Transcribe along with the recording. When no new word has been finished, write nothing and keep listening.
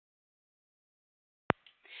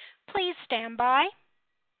Please stand by.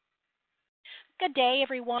 Good day,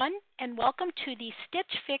 everyone, and welcome to the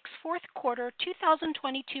Stitch Fix fourth quarter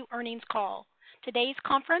 2022 earnings call. Today's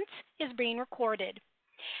conference is being recorded.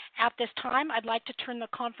 At this time, I'd like to turn the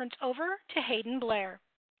conference over to Hayden Blair.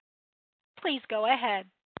 Please go ahead.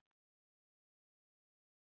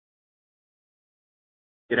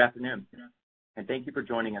 Good afternoon, and thank you for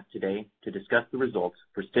joining us today to discuss the results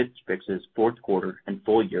for Stitch Fix's fourth quarter and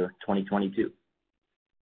full year 2022.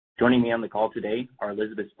 Joining me on the call today are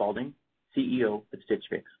Elizabeth Spaulding, CEO of Stitch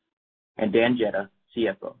Fix, and Dan Jedda,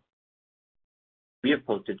 CFO. We have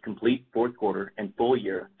posted complete fourth quarter and full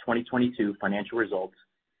year 2022 financial results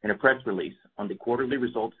in a press release on the quarterly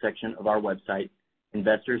results section of our website,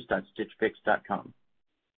 investors.stitchfix.com.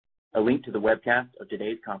 A link to the webcast of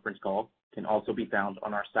today's conference call can also be found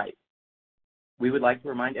on our site. We would like to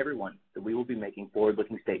remind everyone that we will be making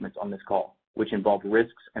forward-looking statements on this call, which involve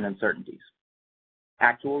risks and uncertainties.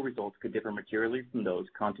 Actual results could differ materially from those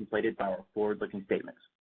contemplated by our forward-looking statements.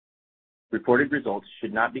 Reported results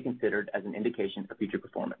should not be considered as an indication of future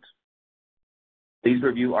performance. Please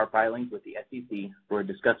review our filings with the SEC for a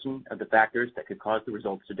discussion of the factors that could cause the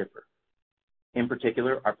results to differ. In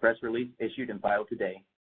particular, our press release issued and filed today,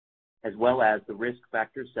 as well as the risk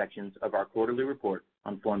factors sections of our quarterly report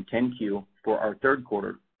on Form 10-Q for our third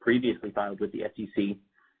quarter previously filed with the SEC,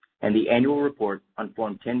 and the annual report on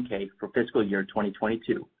Form 10-K for fiscal year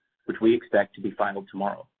 2022, which we expect to be filed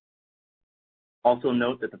tomorrow. Also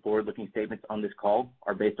note that the forward-looking statements on this call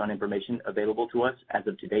are based on information available to us as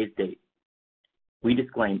of today's date. We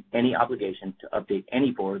disclaim any obligation to update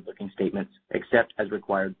any forward-looking statements except as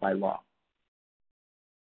required by law.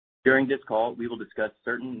 During this call, we will discuss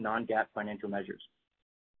certain non-GAAP financial measures.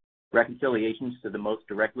 Reconciliations to the most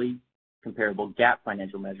directly comparable GAAP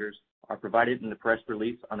financial measures are provided in the press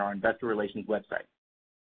release on our investor relations website.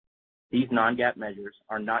 These non-GAAP measures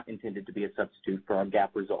are not intended to be a substitute for our GAAP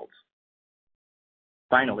results.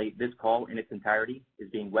 Finally, this call in its entirety is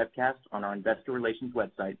being webcast on our investor relations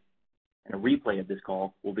website, and a replay of this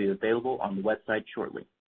call will be available on the website shortly.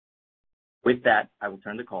 With that, I will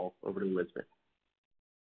turn the call over to Elizabeth.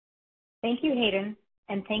 Thank you, Hayden,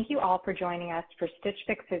 and thank you all for joining us for Stitch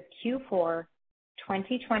Fix's Q4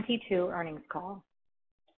 2022 earnings call.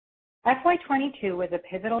 FY22 was a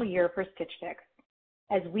pivotal year for Stitch Fix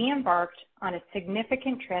as we embarked on a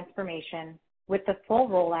significant transformation with the full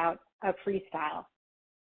rollout of Freestyle.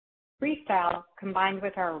 Freestyle, combined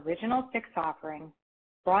with our original Fix offering,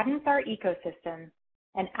 broadens our ecosystem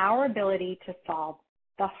and our ability to solve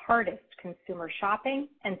the hardest consumer shopping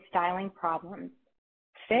and styling problems: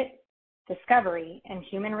 fit, discovery, and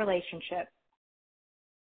human relationships.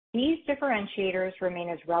 These differentiators remain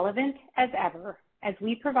as relevant as ever as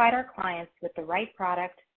we provide our clients with the right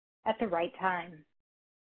product at the right time.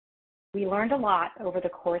 We learned a lot over the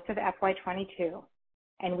course of FY22,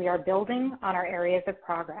 and we are building on our areas of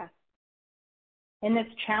progress. In this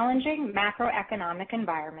challenging macroeconomic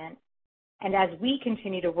environment, and as we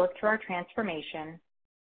continue to work through our transformation,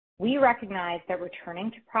 we recognize that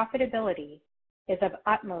returning to profitability is of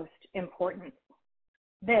utmost importance.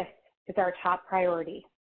 This is our top priority.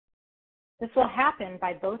 This will happen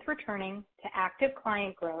by both returning to active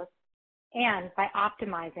client growth and by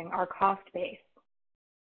optimizing our cost base.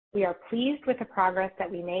 We are pleased with the progress that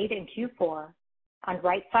we made in Q4 on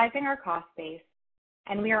right-sizing our cost base,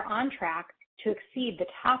 and we are on track to exceed the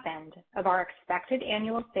top end of our expected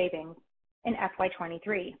annual savings in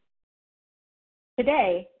FY23.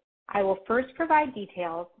 Today, I will first provide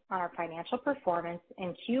details on our financial performance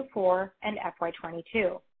in Q4 and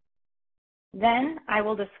FY22. Then I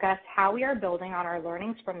will discuss how we are building on our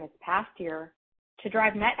learnings from this past year to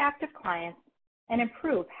drive net active clients and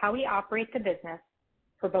improve how we operate the business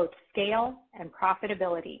for both scale and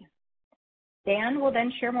profitability. Dan will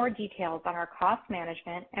then share more details on our cost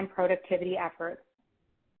management and productivity efforts.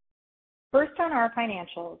 First, on our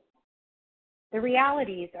financials. The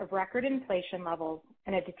realities of record inflation levels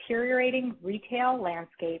and a deteriorating retail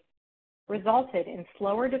landscape resulted in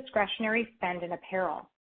slower discretionary spend in apparel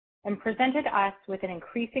and presented us with an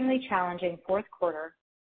increasingly challenging fourth quarter,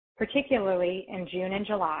 particularly in June and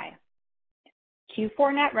July.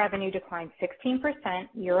 Q4 net revenue declined 16%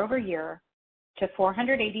 year-over-year to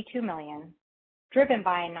 $482 million, driven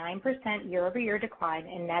by a 9% year-over-year decline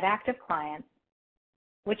in net active clients,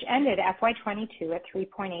 which ended FY22 at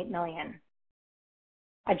 3.8 million.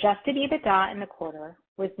 Adjusted EBITDA in the quarter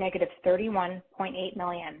was negative $31.8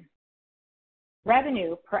 million.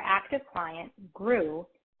 Revenue per active client grew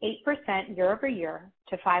 8% year-over-year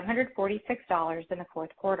to $546 in the fourth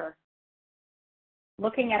quarter.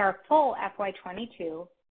 Looking at our full FY22,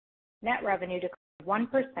 net revenue declined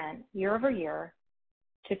 1% year-over-year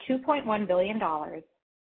to $2.1 billion,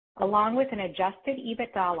 along with an adjusted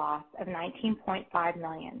EBITDA loss of $19.5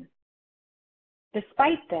 million.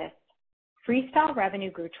 Despite this, Freestyle revenue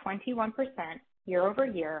grew 21% year over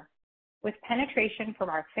year, with penetration from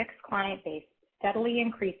our fixed client base steadily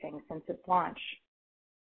increasing since its launch.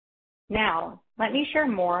 Now, let me share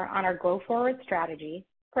more on our go-forward strategy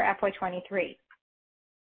for FY23.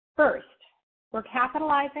 First, we're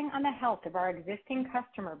capitalizing on the health of our existing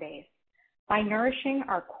customer base by nourishing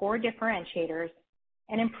our core differentiators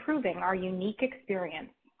and improving our unique experience.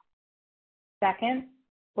 Second,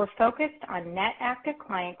 we're focused on net active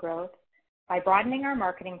client growth by broadening our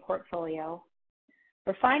marketing portfolio,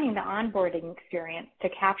 refining the onboarding experience to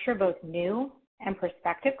capture both new and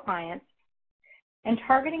prospective clients, and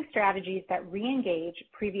targeting strategies that re-engage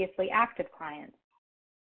previously active clients.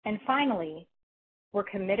 And finally, we're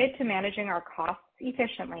committed to managing our costs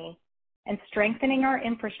efficiently and strengthening our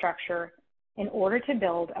infrastructure in order to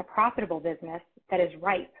build a profitable business that is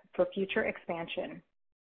ripe for future expansion.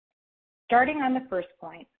 Starting on the first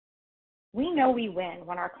point, we know we win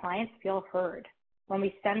when our clients feel heard, when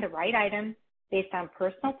we send the right item based on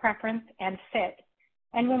personal preference and fit,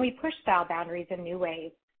 and when we push style boundaries in new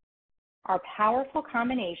ways. Our powerful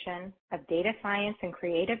combination of data science and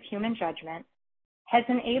creative human judgment has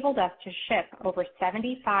enabled us to ship over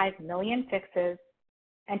 75 million fixes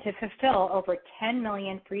and to fulfill over 10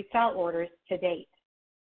 million Freestyle orders to date.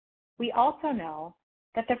 We also know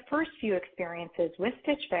that the first few experiences with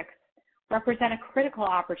Stitch Fix represent a critical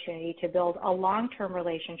opportunity to build a long-term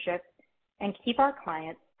relationship and keep our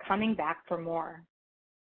clients coming back for more.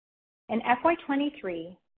 In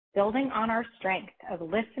FY23, building on our strength of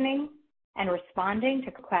listening and responding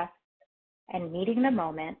to requests and meeting the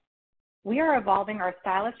moment, we are evolving our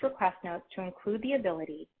stylist request notes to include the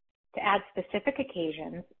ability to add specific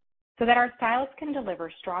occasions so that our stylists can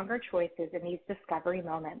deliver stronger choices in these discovery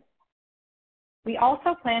moments. We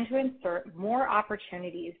also plan to insert more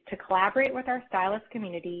opportunities to collaborate with our stylist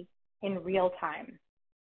community in real time.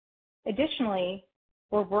 Additionally,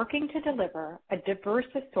 we're working to deliver a diverse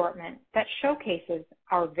assortment that showcases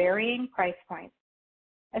our varying price points,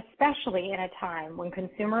 especially in a time when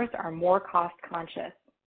consumers are more cost conscious.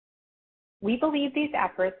 We believe these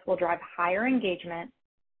efforts will drive higher engagement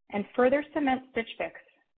and further cement Stitch Fix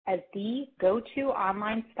as the go-to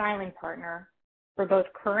online styling partner for both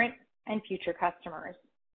current and future customers.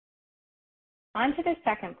 On to the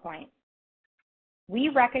second point. We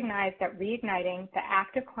recognize that reigniting the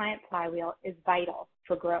active client flywheel is vital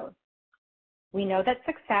for growth. We know that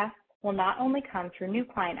success will not only come through new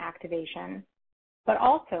client activation, but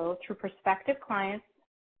also through prospective clients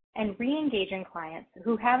and re-engaging clients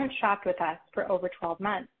who haven't shopped with us for over 12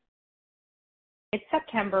 months. In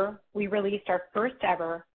September, we released our first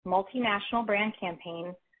ever multinational brand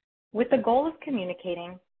campaign with the goal of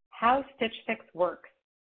communicating how Stitch Fix works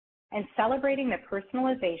and celebrating the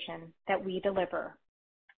personalization that we deliver.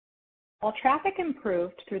 While traffic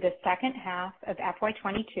improved through the second half of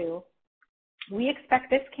FY22, we expect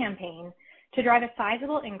this campaign to drive a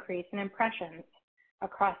sizable increase in impressions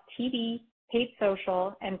across TV, paid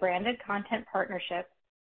social, and branded content partnerships,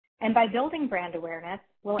 and by building brand awareness,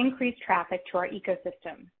 will increase traffic to our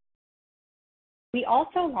ecosystem. We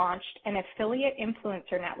also launched an affiliate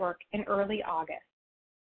influencer network in early August.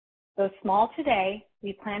 Though small today,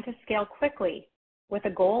 we plan to scale quickly with a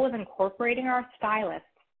goal of incorporating our stylists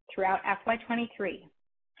throughout FY23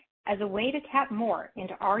 as a way to tap more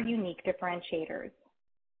into our unique differentiators.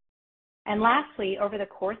 And lastly, over the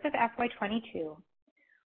course of FY22,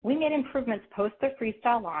 we made improvements post the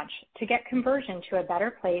Freestyle launch to get conversion to a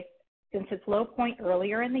better place since its low point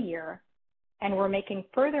earlier in the year, and we're making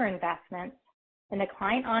further investments in the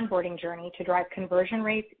client onboarding journey to drive conversion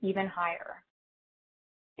rates even higher.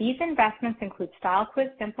 These investments include style quiz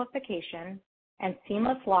simplification and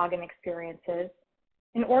seamless login experiences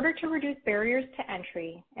in order to reduce barriers to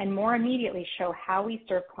entry and more immediately show how we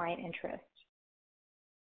serve client interest.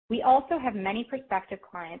 We also have many prospective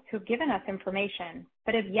clients who have given us information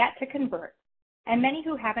but have yet to convert, and many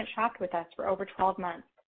who haven't shopped with us for over 12 months,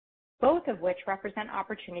 both of which represent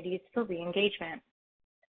opportunities for re-engagement.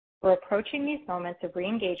 We're approaching these moments of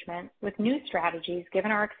re-engagement with new strategies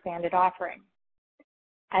given our expanded offering.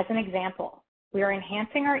 As an example, we are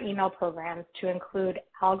enhancing our email programs to include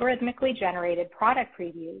algorithmically generated product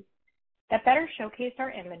previews that better showcase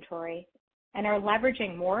our inventory and are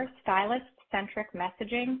leveraging more stylist-centric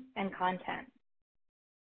messaging and content.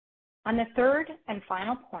 On the third and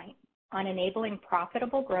final point, on enabling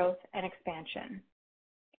profitable growth and expansion.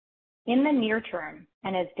 In the near term,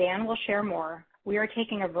 and as Dan will share more, we are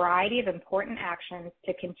taking a variety of important actions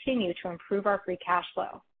to continue to improve our free cash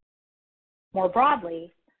flow. More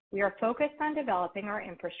broadly, we are focused on developing our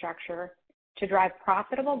infrastructure to drive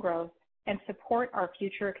profitable growth and support our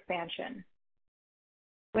future expansion.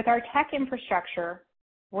 With our tech infrastructure,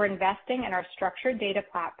 we're investing in our structured data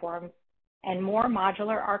platforms and more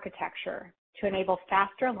modular architecture to enable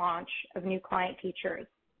faster launch of new client features.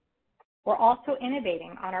 We're also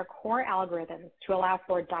innovating on our core algorithms to allow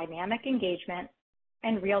for dynamic engagement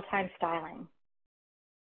and real-time styling.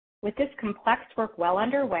 With this complex work well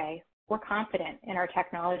underway, we're confident in our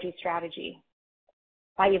technology strategy.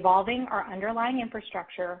 By evolving our underlying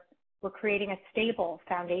infrastructure, we're creating a stable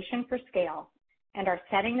foundation for scale and are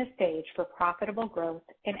setting the stage for profitable growth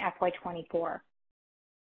in FY24.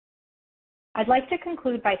 I'd like to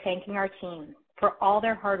conclude by thanking our team for all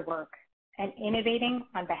their hard work and innovating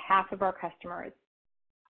on behalf of our customers.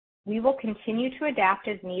 We will continue to adapt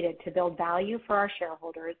as needed to build value for our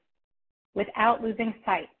shareholders without losing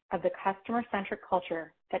sight of the customer-centric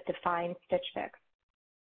culture that defines Stitch Fix.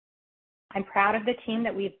 I'm proud of the team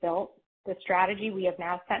that we've built, the strategy we have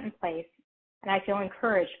now set in place, and I feel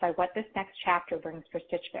encouraged by what this next chapter brings for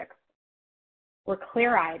Stitch Fix. We're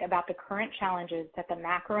clear-eyed about the current challenges that the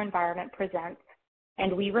macro environment presents,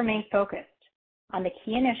 and we remain focused on the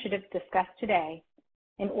key initiatives discussed today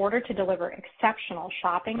in order to deliver exceptional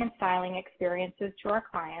shopping and styling experiences to our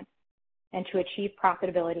clients and to achieve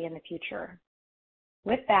profitability in the future.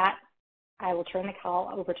 With that, I will turn the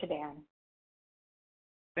call over to Dan.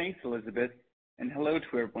 Thanks, Elizabeth, and hello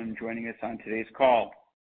to everyone joining us on today's call.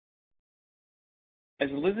 As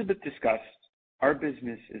Elizabeth discussed, our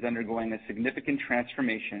business is undergoing a significant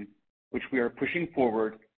transformation, which we are pushing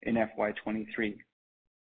forward in FY23.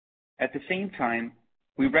 At the same time,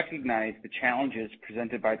 we recognize the challenges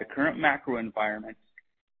presented by the current macro environment,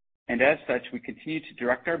 and as such, we continue to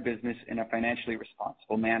direct our business in a financially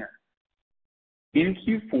responsible manner. In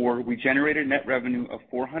Q4, we generated net revenue of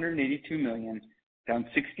 $482 million, down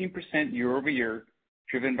 16% year over year,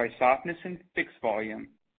 driven by softness in Fix volume,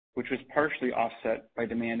 which was partially offset by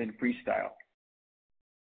demand in Freestyle.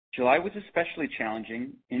 July was especially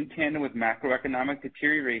challenging in tandem with macroeconomic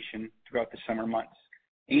deterioration throughout the summer months,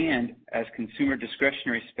 and as consumer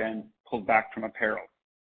discretionary spend pulled back from apparel.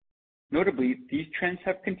 Notably, these trends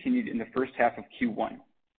have continued in the first half of Q1.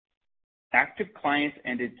 Active clients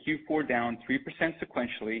ended Q4 down 3%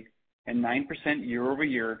 sequentially and 9% year over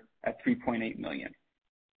year at 3.8 million.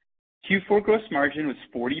 Q4 gross margin was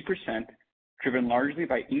 40%, driven largely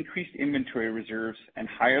by increased inventory reserves and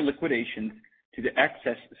higher liquidations due to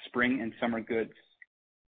excess spring and summer goods.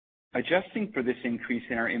 Adjusting for this increase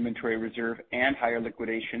in our inventory reserve and higher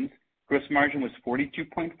liquidations, gross margin was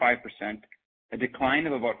 42.5%, a decline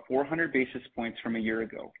of about 400 basis points from a year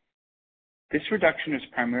ago. This reduction is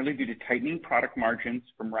primarily due to tightening product margins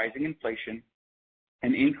from rising inflation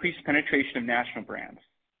and increased penetration of national brands,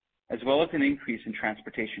 as well as an increase in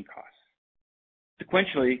transportation costs.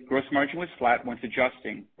 Sequentially, gross margin was flat once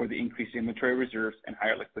adjusting for the increased inventory reserves and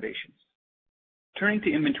higher liquidations. Turning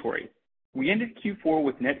to inventory, we ended Q4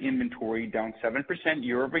 with net inventory down 7%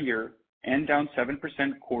 year over year and down 7%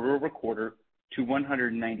 quarter over quarter to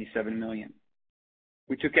 $197 million.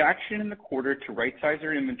 We took action in the quarter to right-size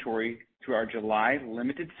our inventory through our July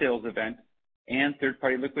limited sales event and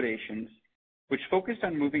third-party liquidations, which focused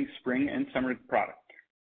on moving spring and summer product.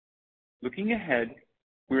 Looking ahead,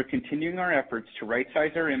 we are continuing our efforts to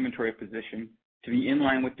right-size our inventory position to be in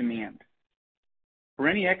line with demand. For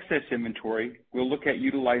any excess inventory, we'll look at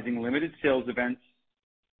utilizing limited sales events,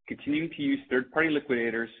 continuing to use third-party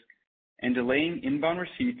liquidators, and delaying inbound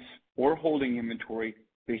receipts or holding inventory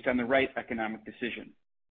based on the right economic decision.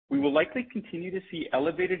 We will likely continue to see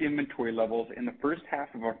elevated inventory levels in the first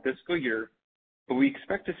half of our fiscal year, but we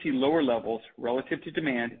expect to see lower levels relative to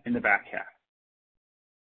demand in the back half.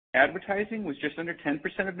 Advertising was just under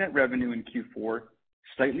 10% of net revenue in Q4,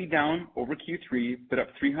 slightly down over Q3, but up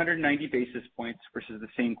 390 basis points versus the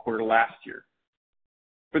same quarter last year.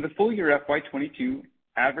 For the full year FY22,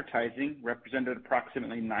 advertising represented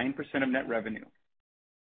approximately 9% of net revenue.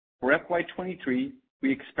 For FY23,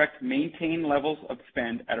 we expect to maintain levels of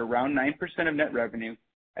spend at around 9% of net revenue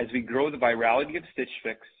as we grow the virality of Stitch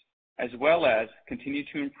Fix, as well as continue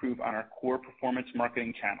to improve on our core performance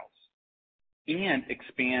marketing channels and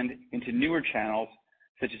expand into newer channels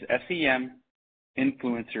such as SEM,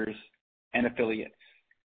 influencers, and affiliates.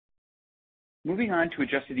 Moving on to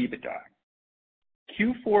adjusted EBITDA.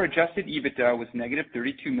 Q4 adjusted EBITDA was negative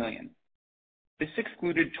 $32 million. This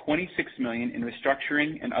excluded $26 million in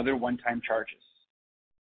restructuring and other one-time charges.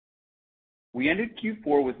 We ended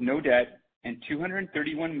Q4 with no debt and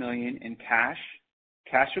 $231 million in cash,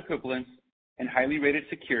 cash equivalents, and highly rated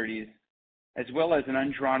securities, as well as an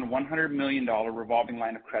undrawn $100 million revolving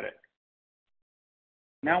line of credit.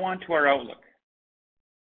 Now on to our outlook.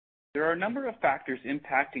 There are a number of factors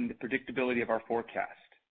impacting the predictability of our forecast.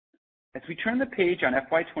 As we turn the page on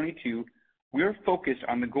FY22, we are focused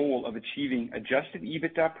on the goal of achieving adjusted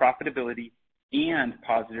EBITDA profitability and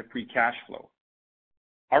positive free cash flow.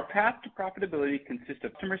 Our path to profitability consists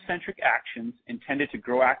of customer-centric actions intended to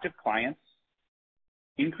grow active clients,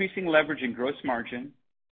 increasing leverage in gross margin,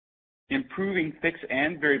 improving fixed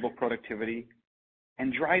and variable productivity,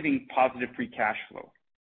 and driving positive free cash flow.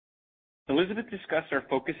 Elizabeth discussed our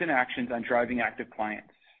focus and actions on driving active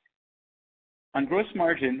clients. On gross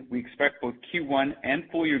margin, we expect both Q1 and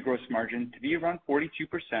full-year gross margin to be around 42%,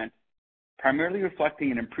 primarily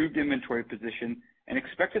reflecting an improved inventory position and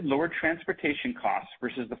expected lower transportation costs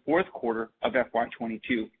versus the fourth quarter of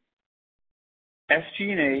FY22.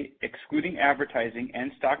 SG&A, excluding advertising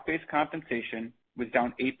and stock-based compensation, was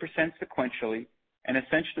down 8% sequentially and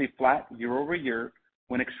essentially flat year over year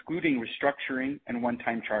when excluding restructuring and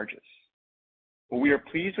one-time charges. While we are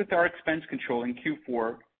pleased with our expense control in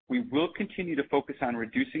Q4, we will continue to focus on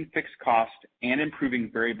reducing fixed cost and improving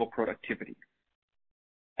variable productivity.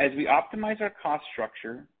 As we optimize our cost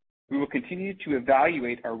structure, we will continue to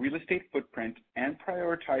evaluate our real estate footprint and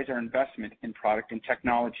prioritize our investment in product and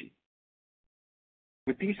technology.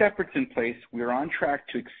 With these efforts in place, we are on track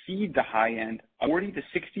to exceed the high end of $40 to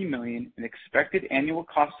 $60 million in expected annual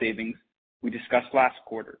cost savings we discussed last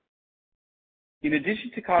quarter. In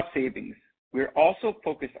addition to cost savings, we are also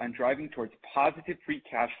focused on driving towards positive free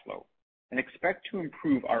cash flow and expect to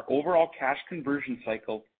improve our overall cash conversion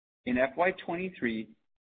cycle in FY23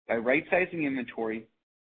 by right-sizing inventory,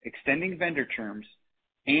 extending vendor terms,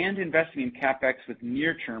 and investing in CapEx with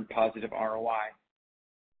near-term positive ROI.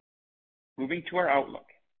 Moving to our outlook.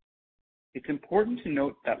 It's important to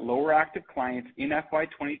note that lower active clients in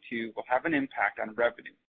FY22 will have an impact on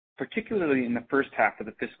revenue, particularly in the first half of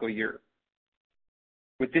the fiscal year.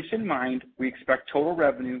 With this in mind, we expect total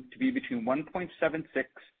revenue to be between $1.76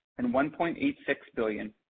 and $1.86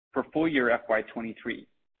 billion for full year FY23.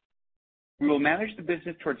 We will manage the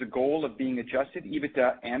business towards a goal of being adjusted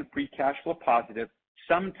EBITDA and free cash flow positive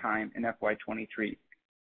sometime in FY23.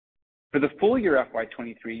 For the full year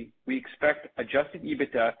FY23, we expect adjusted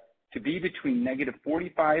EBITDA to be between negative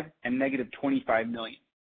 $45 and negative $25 million.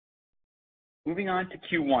 Moving on to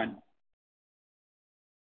Q1.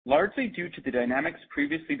 Largely due to the dynamics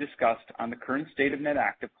previously discussed on the current state of net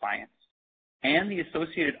active clients and the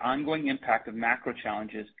associated ongoing impact of macro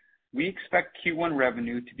challenges, we expect Q1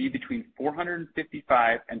 revenue to be between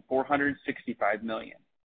 $455 and $465 million.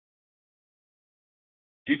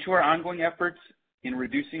 Due to our ongoing efforts in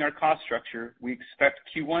reducing our cost structure, we expect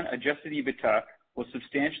Q1 adjusted EBITDA will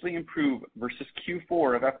substantially improve versus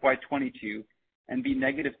Q4 of FY22 and be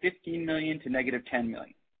negative $15 million to negative $10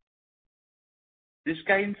 million. This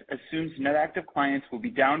guidance assumes net active clients will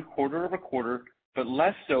be down quarter over quarter, but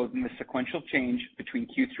less so than the sequential change between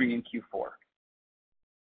Q3 and Q4.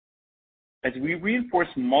 As we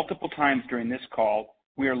reinforced multiple times during this call,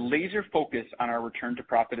 we are laser focused on our return to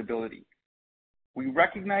profitability. We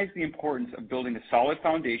recognize the importance of building a solid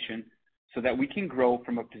foundation so that we can grow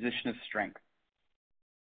from a position of strength.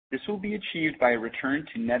 This will be achieved by a return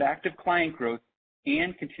to net active client growth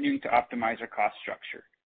and continuing to optimize our cost structure.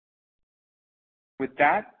 With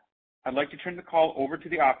that, I'd like to turn the call over to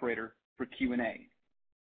the operator for Q&A.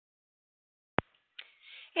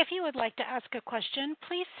 If you would like to ask a question,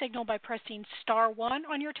 please signal by pressing star 1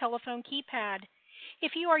 on your telephone keypad.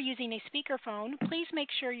 If you are using a speakerphone, please make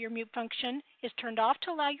sure your mute function is turned off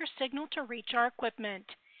to allow your signal to reach our equipment.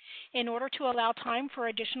 In order to allow time for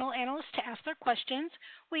additional analysts to ask their questions,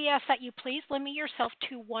 we ask that you please limit yourself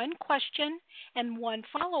to one question and one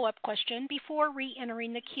follow-up question before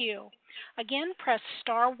re-entering the queue. Again, press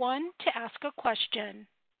star 1 to ask a question.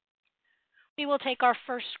 We will take our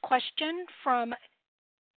first question from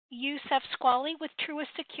Youssef Squali with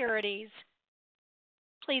Truist Securities.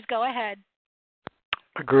 Please go ahead.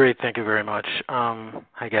 Great. Thank you very much.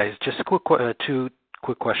 Hi, guys. Just two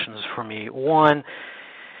quick questions for me. One,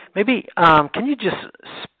 maybe can you just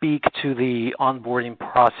speak to the onboarding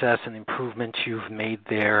process and improvements you've made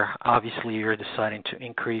there? Obviously, you're deciding to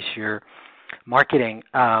increase your marketing,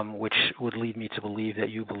 which would lead me to believe that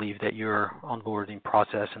you believe that your onboarding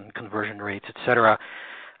process and conversion rates, et cetera,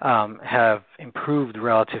 have improved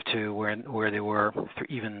relative to where they were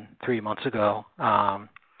even 3 months ago.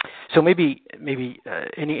 So maybe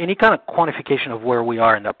any kind of quantification of where we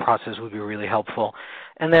are in that process would be really helpful.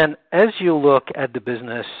 And then as you look at the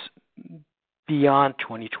business beyond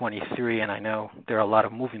 2023, and I know there are a lot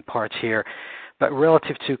of moving parts here, but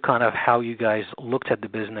relative to kind of how you guys looked at the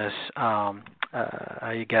business,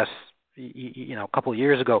 I guess, a couple of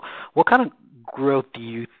years ago, what kind of growth do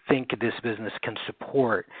you think this business can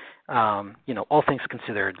support? All things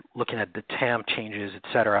considered, looking at the TAM changes, et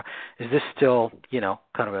cetera, is this still,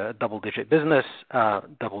 kind of a double-digit business,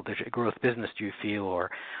 double-digit growth business, do you feel, or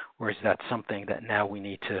is that something that now we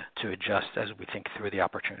need to adjust as we think through the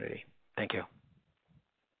opportunity? Thank you.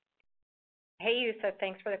 Hey, Youssef,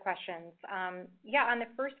 thanks for the questions. On the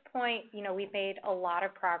first point, we've made a lot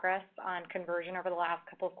of progress on conversion over the last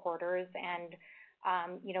couple of quarters, and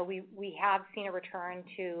we have seen a return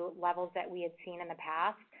to levels that we had seen in the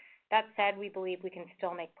past. That said, we believe we can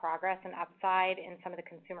still make progress and upside in some of the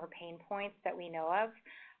consumer pain points that we know of.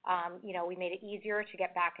 We made it easier to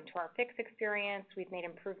get back into our Fix experience. We've made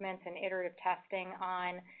improvements in iterative testing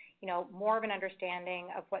on, more of an understanding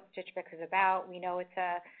of what Stitch Fix is about. We know it's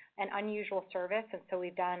an unusual service, and so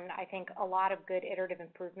we've done, I think, a lot of good iterative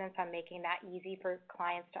improvements on making that easy for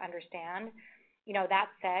clients to understand. That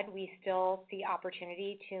said, we still see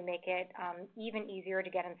opportunity to make it even easier to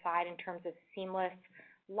get inside in terms of seamless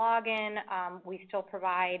login. We still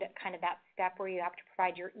provide kind of that step where you have to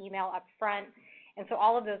provide your email up front. And so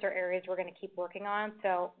all of those are areas we're going to keep working on.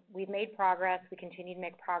 So we've made progress. We continue to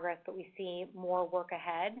make progress, but we see more work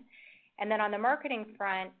ahead. And then on the marketing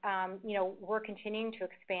front, we're continuing to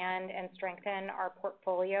expand and strengthen our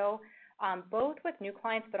portfolio, both with new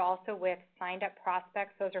clients but also with signed-up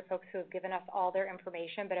prospects. Those are folks who have given us all their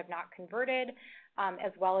information but have not converted,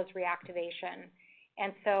 as well as reactivation.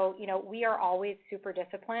 And so, we are always super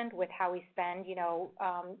disciplined with how we spend,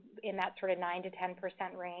 in that sort of 9 to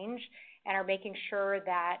 10% range, and are making sure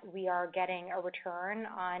that we are getting a return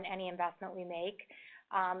on any investment we make,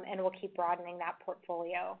 and we'll keep broadening that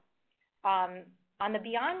portfolio. On the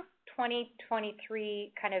beyond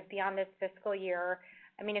 2023, kind of beyond this fiscal year,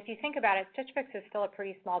 if you think about it, Stitch Fix is still a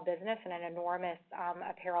pretty small business in an enormous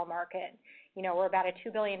apparel market. We're about a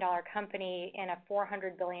 $2 billion company in a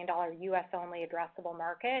 $400 billion U.S.-only addressable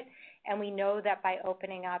market, and we know that by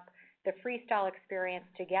opening up the Freestyle experience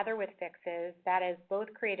together with Fixes, that has both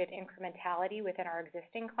created incrementality within our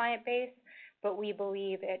existing client base, but we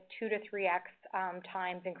believe it 2 to 3x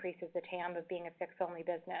times increases the TAM of being a Fix-only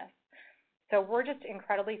business. So we're just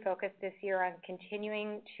incredibly focused this year on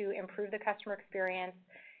continuing to improve the customer experience,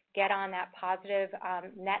 get on that positive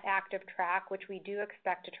net active track, which we do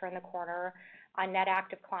expect to turn the corner on net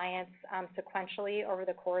active clients sequentially over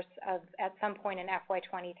the course of at some point in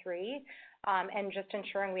FY23, and just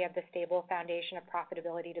ensuring we have the stable foundation of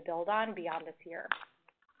profitability to build on beyond this year.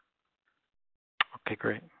 Okay,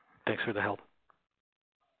 great. Thanks for the help.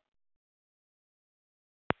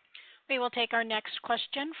 We will take our next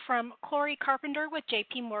question from Cory Carpenter with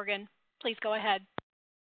JP Morgan. Please go ahead.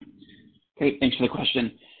 Great, thanks for the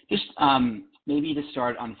question. Just maybe to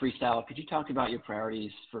start on Freestyle, could you talk about your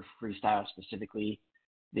priorities for Freestyle specifically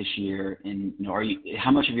this year? And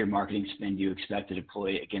how much of your marketing spend do you expect to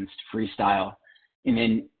deploy against Freestyle? And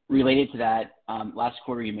then related to that, last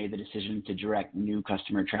quarter you made the decision to direct new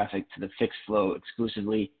customer traffic to the Fix flow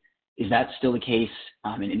exclusively. Is that still the case?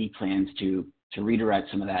 And any plans to redirect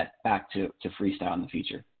some of that back to Freestyle in the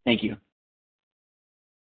future? Thank you.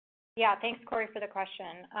 Yeah, thanks, Cory, for the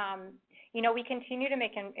question. We continue to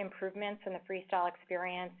make improvements in the Freestyle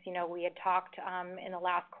experience. We had talked in the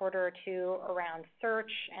last quarter or two around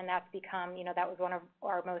search, and that's become, that was one of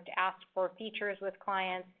our most asked for features with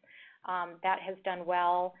clients. That has done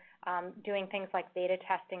well. Doing things like beta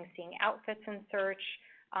testing, seeing outfits in search,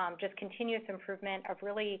 just continuous improvement of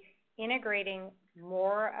really integrating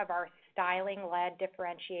more of our styling-led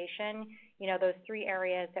differentiation, those 3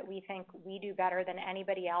 areas that we think we do better than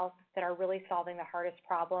anybody else that are really solving the hardest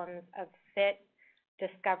problems of fit,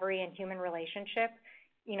 discovery, and human relationship.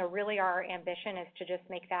 Really our ambition is to just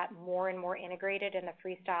make that more and more integrated in the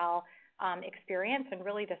Freestyle experience, and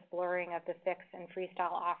really this blurring of the Fix and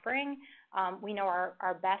Freestyle offering. We know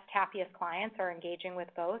our best, happiest clients are engaging with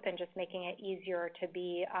both and just making it easier to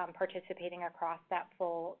be participating across that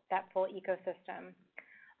full ecosystem.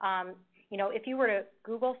 If you were to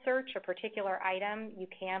Google search a particular item, you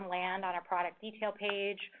can land on a product detail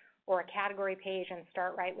page or a category page and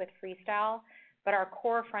start right with Freestyle. But our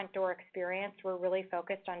core front door experience, we're really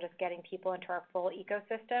focused on just getting people into our full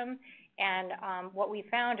ecosystem. And what we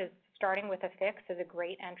found is starting with a Fix is a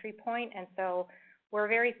great entry point. And so we're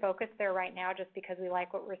very focused there right now just because we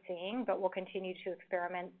like what we're seeing, but we'll continue to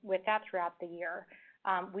experiment with that throughout the year.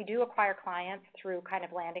 We do acquire clients through kind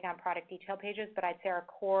of landing on product detail pages, but I'd say our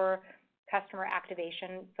core customer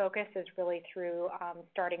activation focus is really through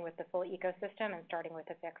starting with the full ecosystem and starting with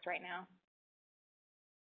the Fix right now.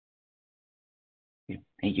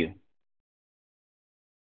 Thank you.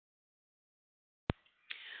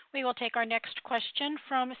 We will take our next question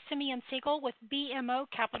from Simeon Siegel with BMO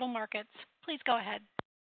Capital Markets. Please go ahead.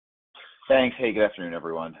 Thanks. Hey, good afternoon,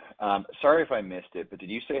 everyone. Sorry if I missed it, but did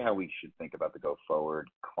you say how we should think about the go-forward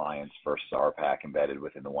clients versus RPAC embedded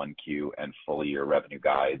within the 1Q and full year revenue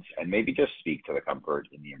guides? And maybe just speak to the comfort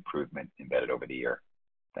in the improvement embedded over the year.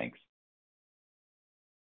 Thanks.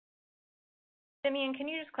 Simeon, can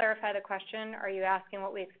you just clarify the question? Are you asking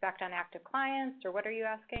what we expect on active clients, or what are you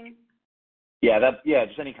asking? Yeah,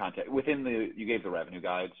 just any context. You gave the revenue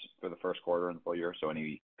guides for the first quarter and the full year, so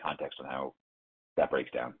any context on how that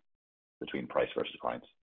breaks down between price versus clients.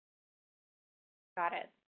 Got it.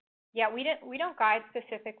 Yeah, we don't guide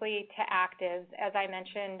specifically to actives. As I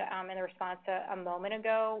mentioned in the response a moment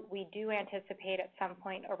ago, we do anticipate at some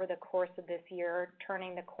point over the course of this year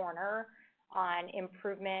turning the corner on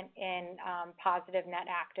improvement in positive net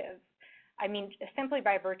actives. I mean, simply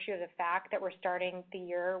by virtue of the fact that we're starting the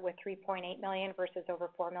year with 3.8 million versus over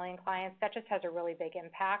 4 million clients, that just has a really big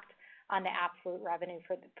impact on the absolute revenue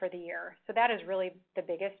for the year. So that is really the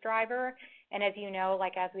biggest driver. And as you know,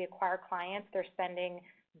 like as we acquire clients, their spending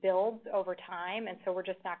builds over time, and so we're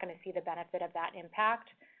just not going to see the benefit of that impact.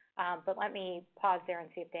 But let me pause there and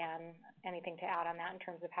see if Dan, anything to add on that in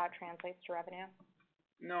terms of how it translates to revenue.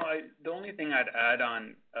 No, the only thing I'd add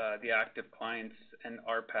on the active clients and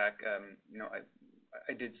RPAC,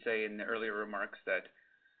 I did say in the earlier remarks that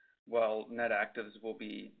while net actives will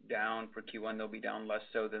be down for Q1, they'll be down less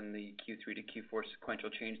so than the Q3 to Q4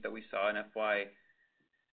 sequential change that we saw in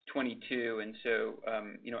FY22. And so,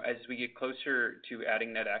 as we get closer to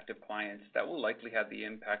adding net active clients, that will likely have the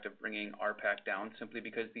impact of bringing RPAC down simply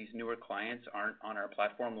because these newer clients aren't on our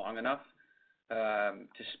platform long enough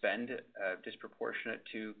to spend disproportionate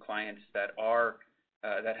to clients that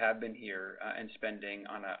have been here and spending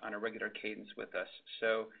on a regular cadence with us.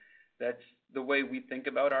 So that's the way we think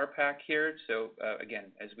about RPAC here. So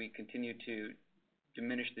again, as we continue to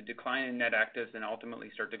diminish the decline in net actives and ultimately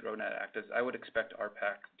start to grow net actives, I would expect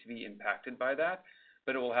RPAC to be impacted by that,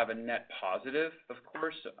 but it will have a net positive, of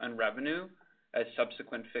course, on revenue as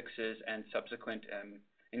subsequent fixes and subsequent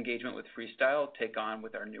engagement with Freestyle take on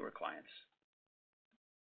with our newer clients.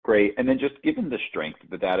 Great. And then just given the strength of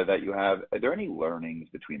the data that you have, are there any learnings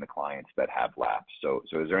between the clients that have lapsed? So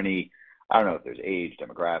is there any, I don't know if there's age,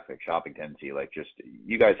 demographic, shopping tendency, like just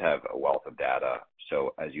you guys have a wealth of data.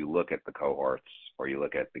 So as you look at the cohorts or you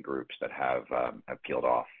look at the groups that have peeled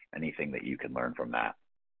off, anything that you can learn from that?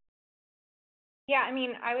 Yeah, I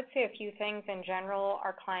mean, I would say a few things in general.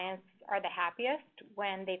 Our clients are the happiest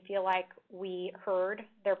when they feel like we heard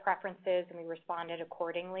their preferences and we responded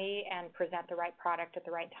accordingly and present the right product at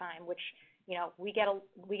the right time, which, we get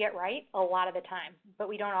right a lot of the time, but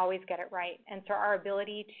we don't always get it right. And so our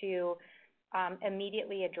ability to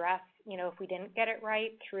immediately address, if we didn't get it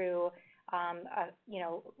right through,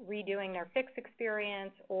 redoing their Fix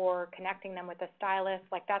experience or connecting them with a stylist,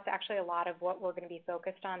 like that's actually a lot of what we're going to be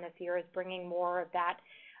focused on this year is bringing more of that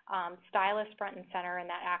stylist front and center and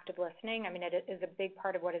that active listening. I mean, it is a big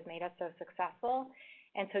part of what has made us so successful.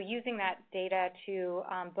 And so using that data to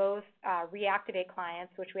both reactivate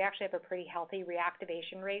clients, which we actually have a pretty healthy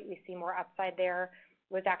reactivation rate. We see more upside there.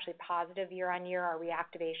 It was actually positive year on year, our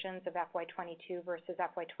reactivations of FY22 versus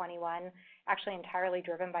FY21, actually entirely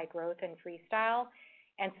driven by growth in Freestyle.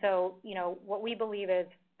 And so, what we believe is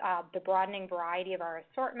the broadening variety of our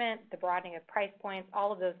assortment, the broadening of price points,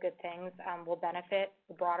 all of those good things will benefit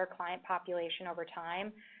the broader client population over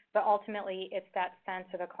time. But ultimately, it's that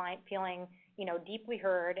sense of a client feeling, deeply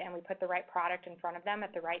heard, and we put the right product in front of them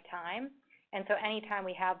at the right time. And so anytime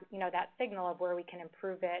we have, that signal of where we can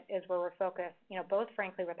improve it is where we're focused, both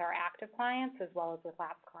frankly with our active clients as well as with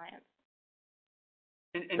lapsed clients.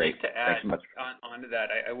 And just to add onto that,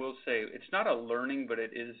 I will say it's not a learning, but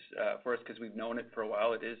it is for us because we've known it for a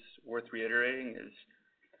while. It is worth reiterating is,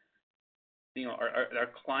 our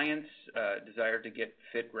clients' desire to get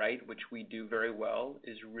fit right, which we do very well,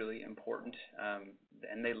 is really important,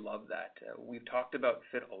 and they love that. We've talked about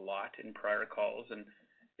fit a lot in prior calls, and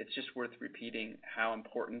it's just worth repeating how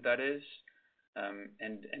important that is,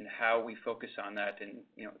 and how we focus on that, and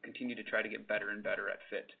continue to try to get better and better at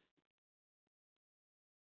fit.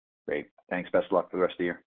 Great. Thanks. Best of luck for the rest of the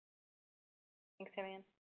year. Thanks, Simeon.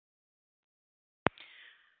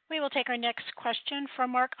 We will take our next question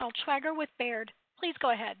from Mark Altschwager with Baird. Please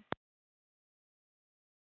go ahead.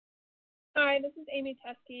 Hi, this is Amy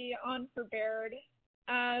Teskey on for Baird.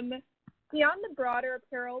 Beyond the broader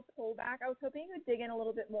apparel pullback, I was hoping you would dig in a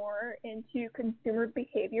little bit more into consumer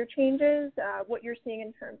behavior changes, what you're seeing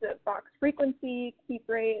in terms of box frequency, keep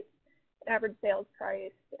rates, average sales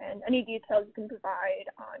price, and any details you can provide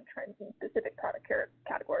on trends in specific product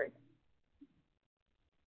categories.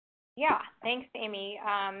 Yeah, thanks, Amy.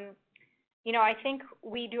 I think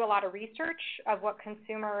we do a lot of research of what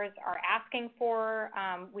consumers are asking for.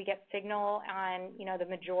 We get signal on, the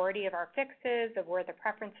majority of our fixes, of where the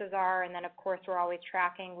preferences are, and then, of course, we're always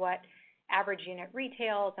tracking what average unit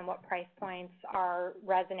retails and what price points are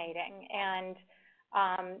resonating. And,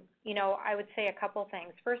 I would say a couple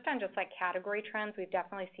things. First, on just like category trends, we've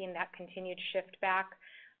definitely seen that continued shift back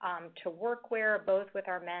to workwear, both with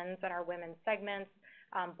our men's and our women's segments.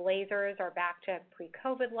 Blazers are back to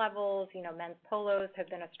pre-COVID levels. Men's polos have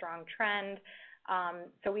been a strong trend.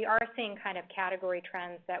 So we are seeing kind of category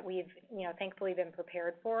trends that we've, thankfully been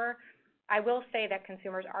prepared for. I will say that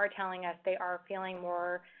consumers are telling us they are feeling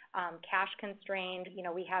more cash constrained.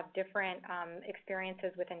 We have different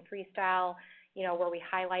experiences within Freestyle, where we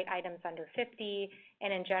highlight items under 50.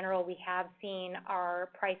 And in general, we have seen our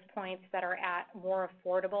price points that are at more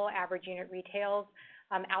affordable average unit retails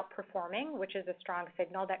outperforming, which is a strong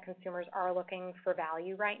signal that consumers are looking for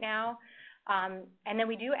value right now. And then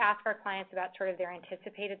we do ask our clients about sort of their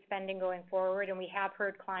anticipated spending going forward, and we have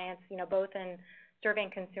heard clients, both in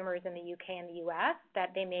surveying consumers in the UK and the US, that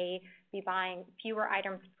they may be buying fewer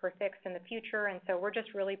items per fix in the future, and so we're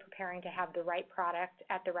just really preparing to have the right product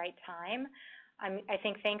at the right time. I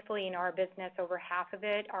think thankfully in our business, over half of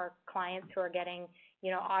it are clients who are getting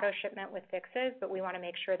auto shipment with fixes, but we want to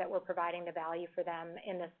make sure that we're providing the value for them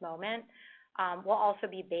in this moment. We'll also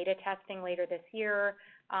be beta testing later this year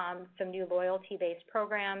some new loyalty-based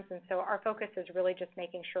programs, and so our focus is really just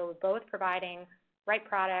making sure we're both providing right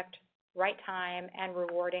product, right time, and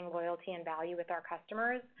rewarding loyalty and value with our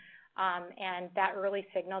customers. And that early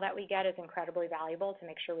signal that we get is incredibly valuable to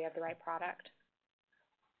make sure we have the right product.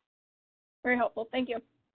 Very helpful. Thank you.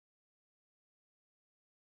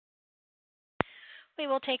 We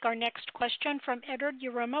will take our next question from Edward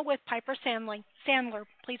Yruma with Piper Sandler.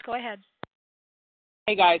 Please go ahead.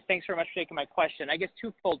 Hey, guys. Thanks very much for taking my question. I guess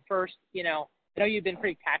twofold. First, I know you've been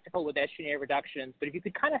pretty tactical with SG&A reductions, but if you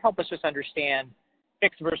could kind of help us just understand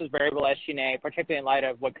fixed versus variable SG&A, particularly in light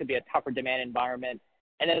of what could be a tougher demand environment.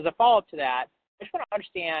 And then as a follow-up to that, I just want to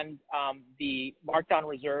understand the markdown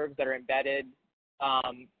reserves that are embedded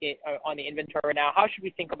on the inventory now. How should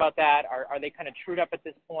we think about that? Are they kind of trued up at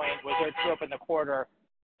this point? Was there a true up in the quarter?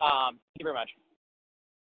 Thank you very much.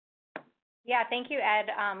 Yeah, thank you, Ed.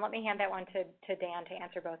 Let me hand that one to Dan to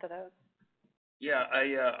answer both of those. Yeah,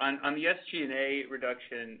 on the SG&A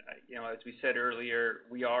reduction, as we said earlier,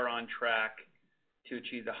 we are on track to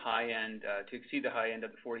achieve the high end, to exceed the high end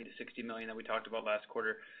of the 40 to 60 million that we talked about last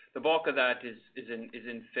quarter. The bulk of that is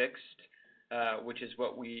in fixed, which is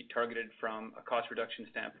what we targeted from a cost reduction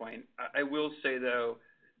standpoint. I will say though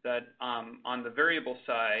that on the variable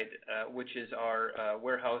side, which is our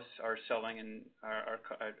warehouse, our selling, and our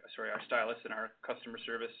stylists and our customer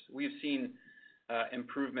service, we've seen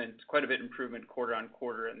quite a bit improvement quarter on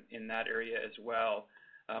quarter in that area as well.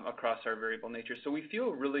 Across our variable nature. So we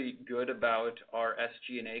feel really good about our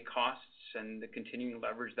SG&A costs and the continuing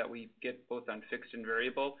leverage that we get both on fixed and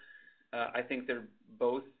variable. I think they're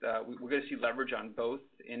both, we're going to see leverage on both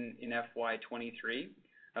in FY23.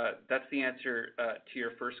 That's the answer to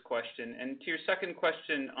your first question. And to your second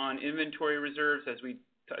question on inventory reserves, as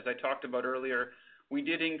I talked about earlier, we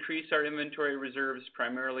did increase our inventory reserves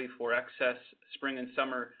primarily for excess spring and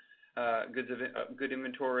summer good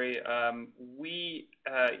inventory. We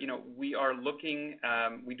are looking.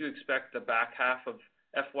 We do expect the back half of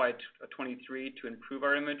FY23 to improve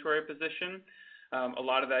our inventory position. A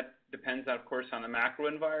lot of that depends, of course, on the macro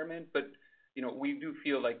environment, but we do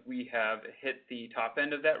feel like we have hit the top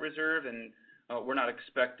end of that reserve, and we're not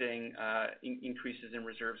expecting increases in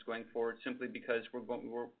reserves going forward, simply because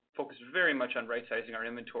we're focused very much on right-sizing our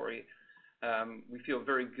inventory. We feel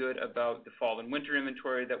very good about the fall and winter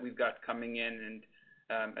inventory that we've got coming in,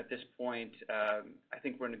 and at this point, I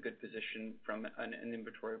think we're in a good position from an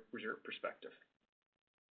inventory reserve perspective.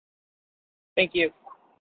 Thank you.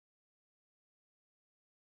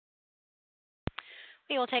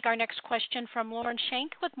 We will take our next question from Lauren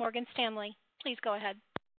Schenk with Morgan Stanley. Please go ahead.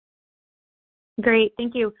 Great,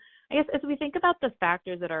 thank you. I guess as we think about the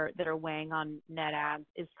factors that are weighing on net adds,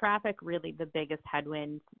 is traffic really the biggest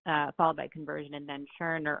headwind, followed by conversion and then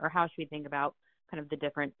churn, or how should we think about kind of the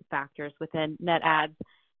different factors within net adds?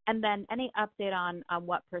 And then any update on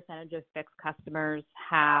what percentage of fixed customers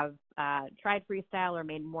have tried Freestyle or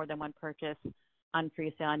made more than one purchase on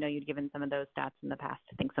Freestyle? I know you'd given some of those stats in the past.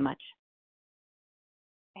 Thanks so much.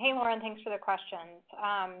 Hey, Lauren, thanks for the questions.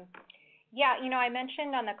 Yeah, I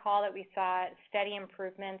mentioned on the call that we saw steady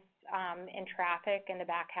improvements in traffic in the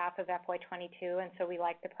back half of FY22, and so we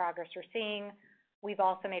like the progress we're seeing. We've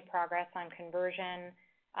also made progress on conversion.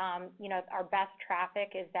 Our best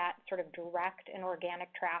traffic is that sort of direct and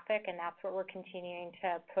organic traffic, and that's what we're continuing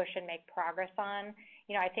to push and make progress on.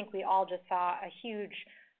 I think we all just saw a huge,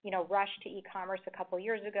 rush to e-commerce a couple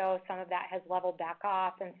years ago. Some of that has leveled back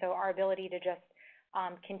off, and so our ability to just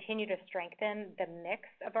continue to strengthen the mix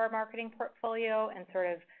of our marketing portfolio and sort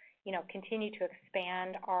of, continue to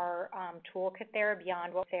expand our toolkit there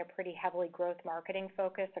beyond what, say, a pretty heavily growth marketing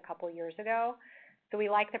focus a couple years ago. So we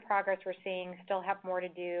like the progress we're seeing, still have more to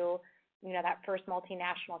do. That first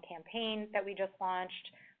multinational campaign that we just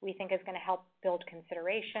launched, we think is going to help build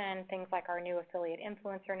consideration, things like our new affiliate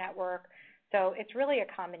influencer network. So it's really a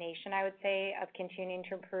combination, I would say, of continuing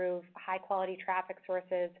to improve high-quality traffic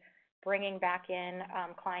sources, bringing back in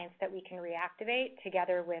clients that we can reactivate,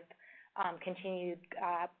 together with continued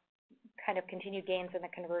gains in the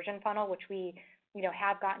conversion funnel, which we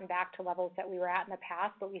have gotten back to levels that we were at in the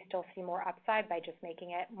past, but we still see more upside by just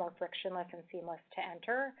making it more frictionless and seamless to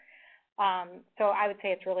enter. So I would say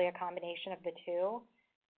it's really a combination of the two.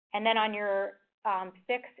 And then on your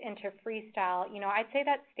Fix into Freestyle, I'd say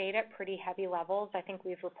that stayed at pretty heavy levels. I think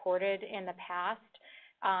we've reported in the past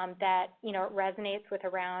that, it resonates with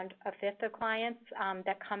around a fifth of clients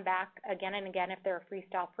that come back again and again if they're a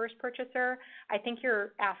Freestyle first purchaser. I think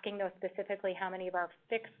you're asking, though, specifically how many of our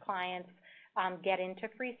Fix clients get into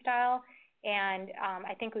Freestyle. And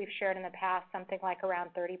I think we've shared in the past something like around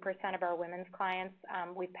 30% of our women's clients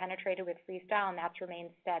we've penetrated with Freestyle, and that's remained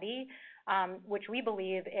steady, which we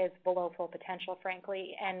believe is below full potential,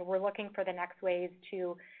 frankly. And we're looking for the next ways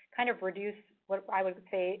to kind of reduce what I would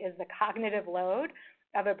say is the cognitive load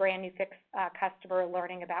of a brand new Fix customer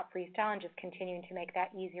learning about Freestyle, and just continuing to make that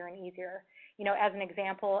easier and easier. As an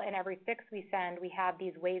example, in every Fix we send, we have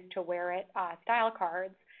these ways to wear it style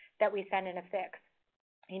cards that we send in a Fix.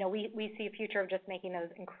 We see a future of just making those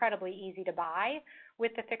incredibly easy to buy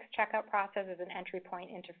with the Fix checkout process as an entry point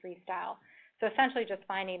into Freestyle. So essentially just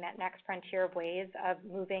finding that next frontier of ways of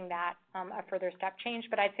moving that a further step change.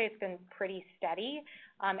 But I'd say it's been pretty steady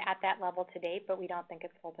at that level to date, but we don't think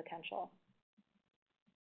it's full potential.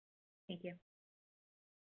 Thank you.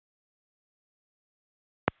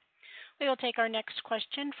 We will take our next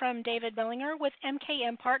question from David Bellinger with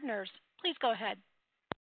MKM Partners. Please go ahead.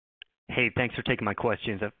 Hey, thanks for taking my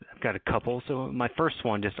questions. I've got a couple. So my first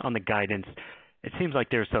one, just on the guidance, it seems like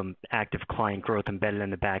there's some active client growth embedded in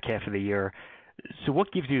the back half of the year. So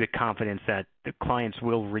what gives you the confidence that the clients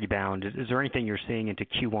will rebound? Is there anything you're seeing into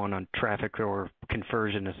Q1 on traffic or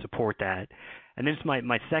conversion to support that? And this is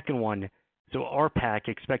my second one. So RPAC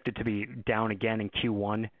expected to be down again in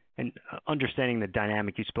Q1, and understanding the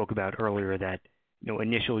dynamic you spoke about earlier that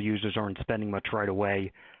initial users aren't spending much right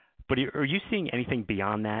away. But are you seeing anything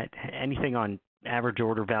beyond that? Anything on average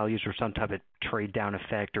order values or some type of trade down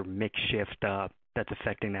effect or mix shift that's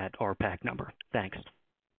affecting that RPAC number? Thanks.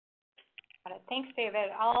 Got it. Thanks, David.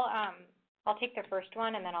 I'll take the first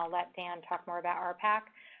one, and then I'll let Dan talk more about RPAC.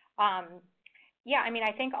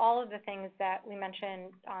 I think all of the things that we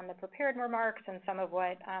mentioned on the prepared remarks and some of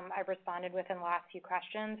what I've responded with in the last few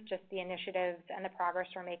questions, just the initiatives and the progress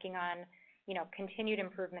we're making on, continued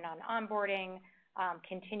improvement on onboarding,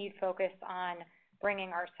 continued focus on bringing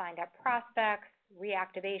our signed-up prospects,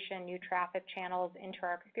 reactivation, new traffic channels into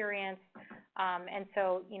our experience. And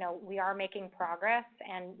so, we are making progress,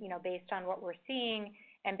 and, based on what we're seeing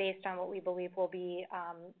and based on what we believe will be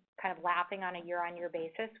kind of lapping on a year-on-year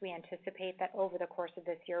basis, we anticipate that over the course of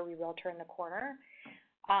this year, we will turn the corner.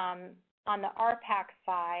 On the RPAC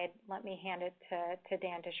side, let me hand it to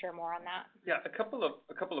Dan to share more on that. Yeah, a couple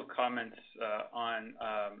of comments on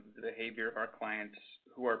the behavior of our clients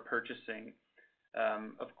who are purchasing.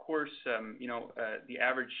 Of course, the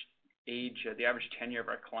average age, the average tenure of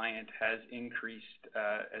our client has increased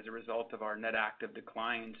as a result of our net active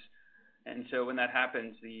declines. And so when that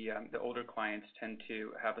happens, the older clients tend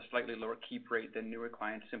to have a slightly lower keep rate than newer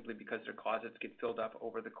clients, simply because their closets get filled up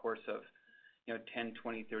over the course of 10,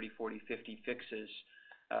 20, 30, 40, 50 fixes.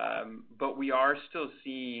 But we are still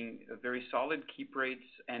seeing very solid keep rates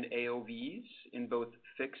and AOVs in both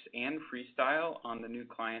Fix and Freestyle on the new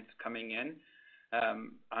clients coming in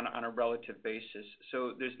on a relative basis.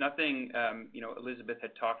 So there's nothing, Elizabeth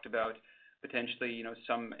had talked about potentially,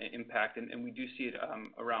 some impact, and we do see it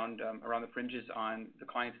around the fringes on the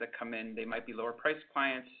clients that come in. They might be lower priced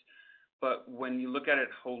clients, but when you look at it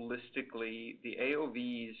holistically, the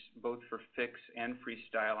AOVs, both for Fix and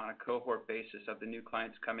Freestyle on a cohort basis of the new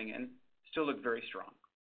clients coming in, still look very strong.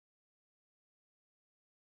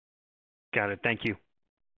 Got it. Thank you.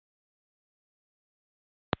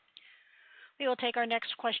 We will take our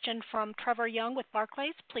next question from Trevor Young with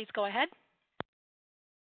Barclays. Please go ahead.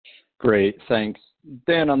 Great, thanks.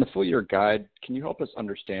 Dan, on the full year guide, can you help us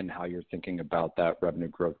understand how you're thinking about that revenue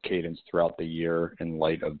growth cadence throughout the year in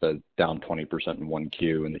light of the down 20% in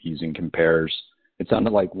 1Q and the easing compares? It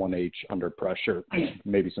sounded like 1H under pressure,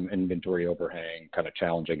 maybe some inventory overhang, kind of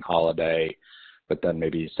challenging holiday, but then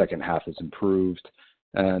maybe second half is improved.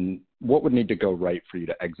 And what would need to go right for you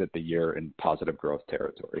to exit the year in positive growth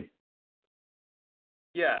territory?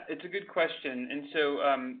 Yeah, it's a good question. And so,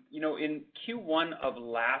 in Q1 of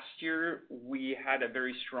last year, we had a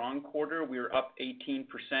very strong quarter. We were up 18%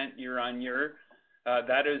 year on year.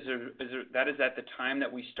 That is at the time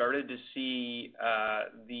that we started to see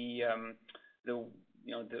the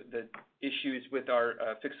issues with our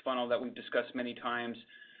fixed funnel that we've discussed many times.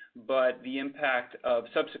 But the impact of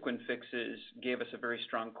subsequent fixes gave us a very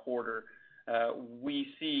strong quarter. We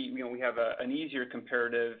see, we have an easier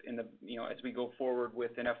comparative in the, as we go forward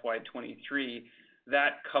with an FY23.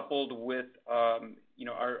 That coupled with,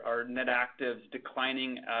 our net actives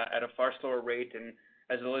declining at a far slower rate, and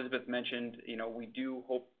as Elizabeth mentioned, we do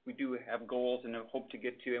have goals and hope to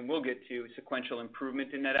get to, and will get to, sequential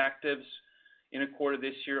improvement in net actives in a quarter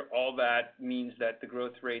this year. All that means that the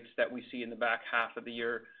growth rates that we see in the back half of the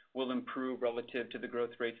year will improve relative to the growth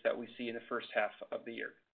rates that we see in the first half of the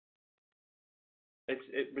year.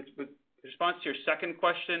 With response to your second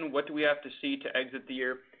question, what do we have to see to exit the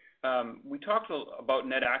year? We talked about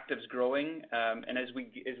net actives growing, and as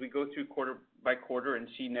we go through quarter by quarter and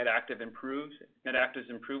see net actives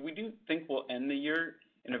improve, we do think we'll end the year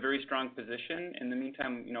in a very strong position. In the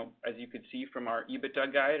meantime, as you could see from our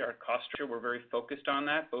EBITDA guide, our cost structure, we're very focused on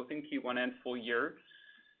that, both in Q1 and full year.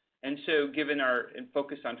 And so given our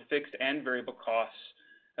focus on fixed and variable costs,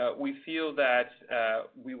 we feel that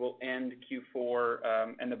we will end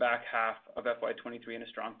Q4 and the back half of FY23 in a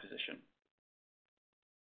strong position.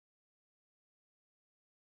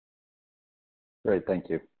 Great, thank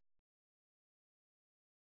you.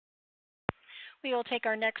 We will take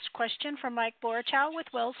our next question from Mike Boruchow with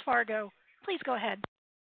Wells Fargo. Please go ahead.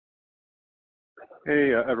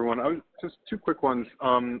 Hey, everyone. Just two quick ones.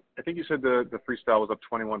 I think you said the Freestyle was up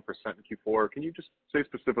 21% in Q4. Can you just say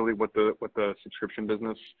specifically what the subscription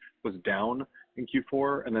business was down in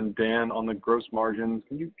Q4? And then Dan, on the gross margins,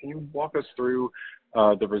 can you walk us through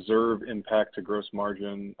the reserve impact to gross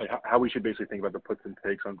margin, like how we should basically think about the puts and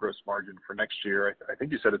takes on gross margin for next year? I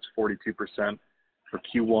think you said it's 42% for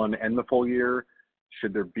Q1 and the full year.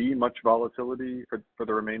 Should there be much volatility for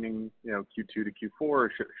the remaining, Q2 to Q4,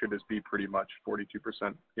 or should this be pretty much 42%,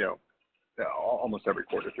 almost every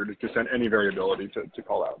quarter? Or just any variability to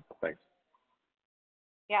call out? Thanks.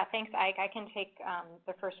 Yeah, thanks, Ike. I can take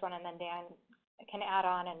the first one, and then Dan can add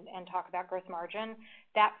on and talk about gross margin.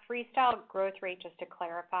 That Freestyle growth rate, just to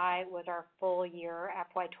clarify, was our full year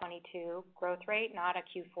FY22 growth rate, not a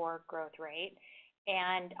Q4 growth rate.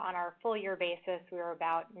 And on our full year basis, we were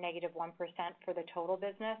about -1% for the total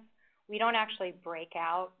business. We don't actually break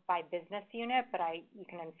out by business unit, but you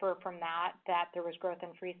can infer from that there was growth in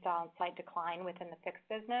Freestyle and slight decline within the fixed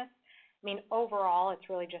business. I mean, overall, it's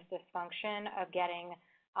really just this function of getting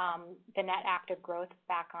the net active growth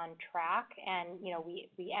back on track. And,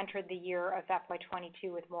 we entered the year of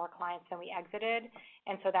FY22 with more clients than we exited.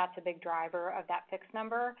 And so that's a big driver of that fixed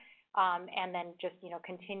number. And then just,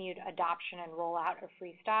 continued adoption and rollout of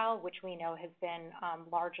Freestyle, which we know has been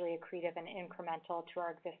largely accretive and incremental to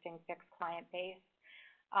our existing fixed client base.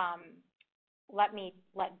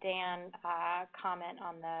 Let Dan comment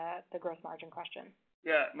on the gross margin question.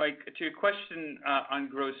 Yeah, Mike, to your question on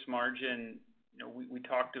gross margin,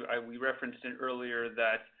 we referenced it earlier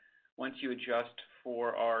that once you adjust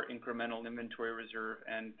for our incremental inventory reserve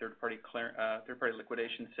and third-party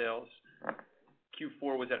liquidation sales,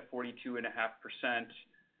 Q4 was at 42.5%.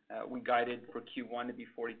 We guided for Q1 to be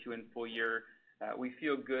 42 in full year. We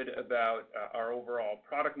feel good about our overall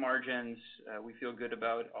product margins. We feel good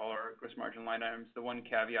about all our gross margin line items. The one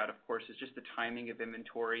caveat, of course, is just the timing of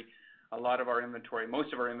inventory. Most of our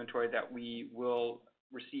inventory that we will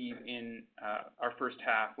receive in our first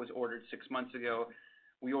half was ordered 6 months ago.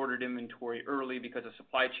 We ordered inventory early because of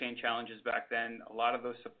supply chain challenges back then. A lot of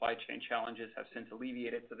those supply chain challenges have since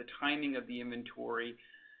alleviated. So the timing of the inventory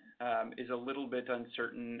is a little bit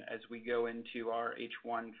uncertain as we go into our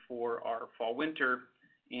H1 for our fall winter.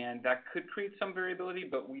 And that could create some variability,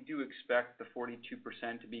 but we do expect the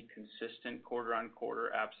 42% to be consistent quarter on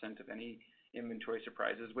quarter, absent of any inventory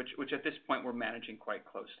surprises, which at this point we're managing quite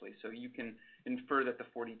closely. So you can infer that the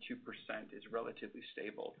 42% is relatively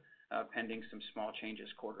stable, pending some small changes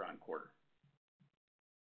quarter on quarter.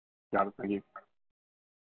 Got it. Thank you.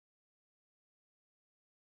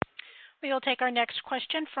 We will take our next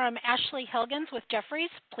question from Ashley Helgans with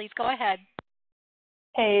Jefferies. Please go ahead.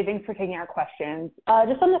 Hey, thanks for taking our questions.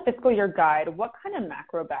 Just on the fiscal year guide, what kind of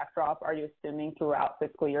macro backdrop are you assuming throughout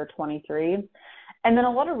fiscal year 23? And then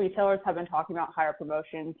a lot of retailers have been talking about higher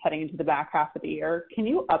promotions heading into the back half of the year. Can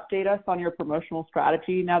you update us on your promotional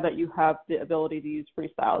strategy now that you have the ability to use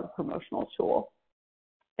Freestyle as a promotional tool?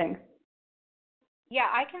 Thanks. Yeah,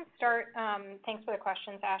 I can start. Thanks for the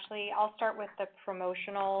questions, Ashley. I'll start with the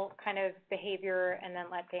promotional kind of behavior and then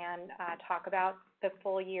let Dan talk about the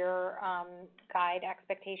full year guide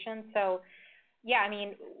expectations. So, yeah, I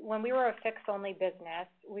mean, when we were a Fix-only business,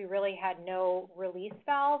 we really had no release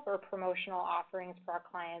valve or promotional offerings for our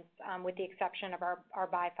clients, with the exception of our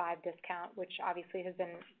Buy 5 discount, which obviously has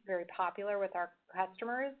been very popular with our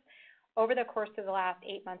customers. Over the course of the last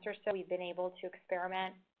 8 months or so, we've been able to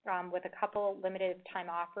experiment with a couple limited time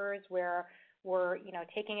offers where we're,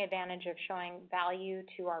 taking advantage of showing value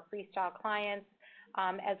to our Freestyle clients,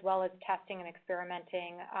 as well as testing and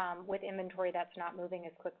experimenting with inventory that's not moving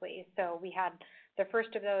as quickly. So we had the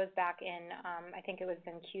first of those back in, I think it was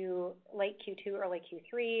in late Q2, early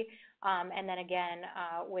Q3, and then again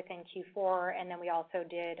within Q4, and then we also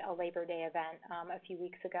did a Labor Day event a few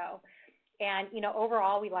weeks ago. And,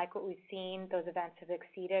 overall, we like what we've seen. Those events have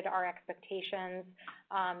exceeded our expectations.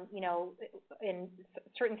 In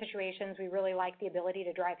certain situations, we really like the ability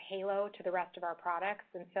to drive halo to the rest of our products.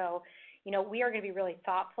 And so, we are going to be really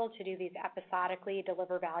thoughtful to do these episodically,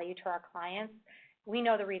 deliver value to our clients. We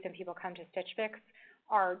know the reason people come to Stitch Fix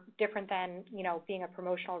are different than, being a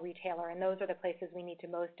promotional retailer. And those are the places we need to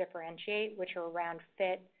most differentiate, which are around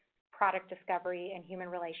fit, product discovery, and human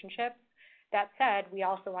relationships. That said, we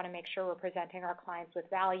also want to make sure we're presenting our clients with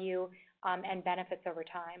value and benefits over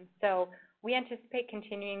time. So we anticipate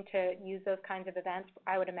continuing to use those kinds of events,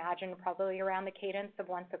 I would imagine probably around the cadence of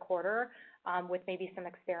once a quarter, with maybe some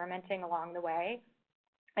experimenting along the way.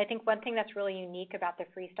 I think one thing that's really unique about the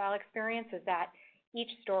Freestyle experience is that each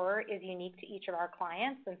store is unique to each of our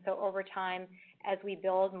clients. And so over time, as we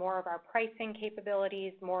build more of our pricing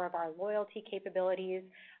capabilities, more of our loyalty capabilities,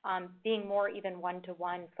 being more even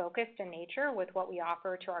one-to-one focused in nature with what we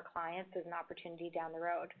offer to our clients is an opportunity down the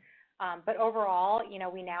road. But overall,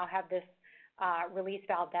 we now have this release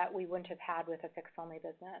valve that we wouldn't have had with a Fix-only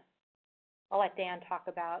business. I'll let Dan talk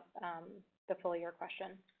about the full year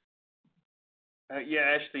question.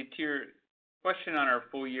 Yeah, Ashley, to your question on our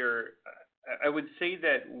full year, I would say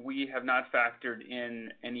that we have not factored in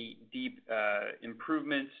any deep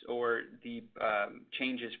improvements or deep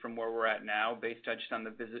changes from where we're at now based just on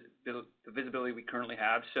the visibility we currently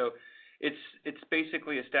have. So it's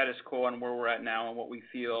basically a status quo on where we're at now and what we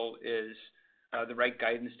feel is the right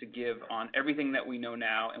guidance to give on everything that we know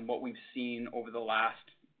now and what we've seen over the last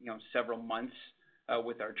several months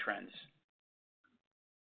with our trends.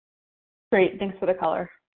 Great, thanks for the color.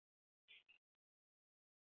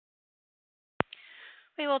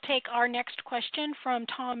 We will take our next question from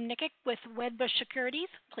Tom Nikic with Wedbush Securities.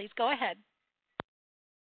 Please go ahead.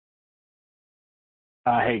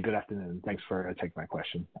 Hey, good afternoon. Thanks for taking my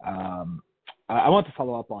question. I want to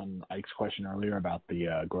follow up on Ike's question earlier about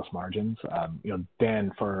the gross margins.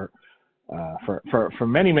 Dan, for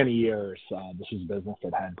many years, this was a business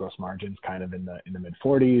that had gross margins kind of in the mid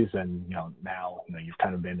 40s, and now you've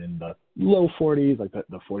kind of been in the low 40s, like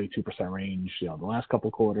the 42% range, the last couple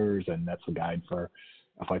of quarters, and that's the guide for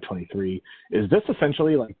FY23. Is this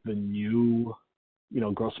essentially like the new,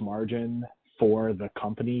 gross margin for the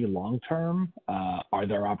company long term? Are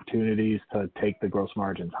there opportunities to take the gross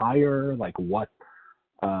margins higher? Like what?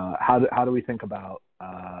 How do we think about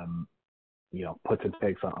puts and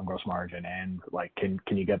takes on gross margin, and like can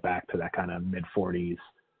you get back to that kind of mid 40s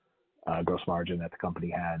gross margin that the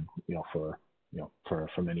company had for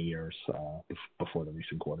many years before the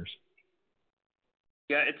recent quarters?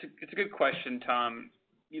 Yeah, it's a good question, Tom.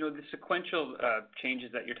 The sequential changes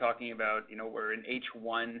that you're talking about, we're in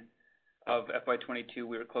H1 of FY22,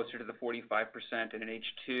 we were closer to the 45%, and in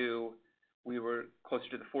H2, we were closer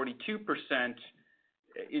to the 42%,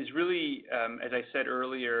 is really, as I said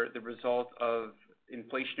earlier, the result of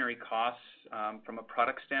inflationary costs from a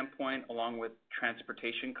product standpoint, along with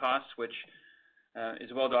transportation costs, which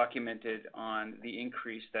is well documented on the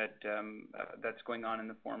increase that's going on in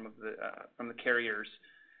the form of from the carriers.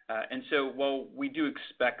 And so while we do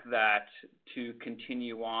expect that to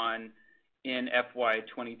continue on in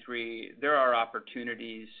FY23, there are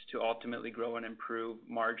opportunities to ultimately grow and improve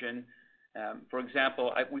margin. For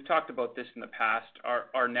example, we've talked about this in the past.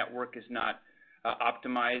 Our network is not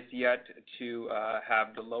optimized yet to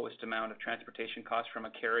have the lowest amount of transportation costs from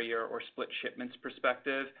a carrier or split shipments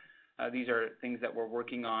perspective. These are things that we're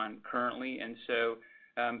working on currently, and so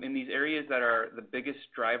In these areas that are the biggest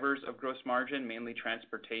drivers of gross margin, mainly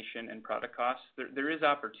transportation and product costs, there is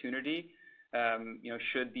opportunity,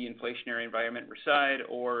 should the inflationary environment reside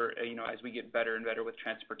or, as we get better and better with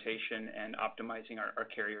transportation and optimizing our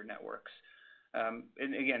carrier networks.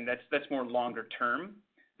 And again, that's more longer term.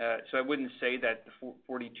 So I wouldn't say that the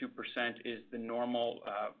 42% is the normal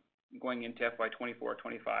going into FY24 or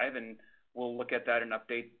 25, and we'll look at that and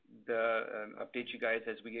update you guys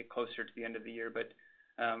as we get closer to the end of the year. But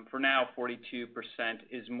for now, 42%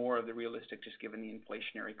 is more of the realistic, just given the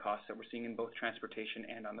inflationary costs that we're seeing in both transportation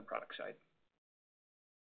and on the product side.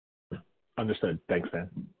 Understood. Thanks, Dan.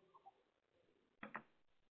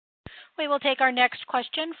 We will take our next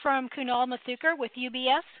question from Kunal Madhukar with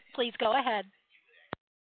UBS. Please go ahead.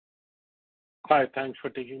 Hi, thanks for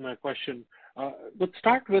taking my question. Let's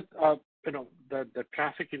start with the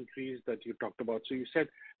traffic increase that you talked about. So you said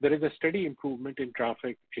there is a steady improvement in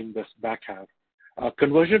traffic in this back half.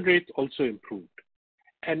 Conversion rates also improved,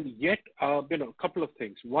 and yet a couple of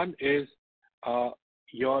things. One is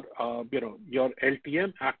your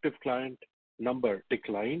LTM active client number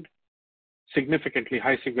declined significantly,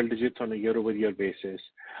 high single digits on a year-over-year basis,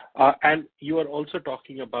 and you are also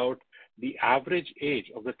talking about the average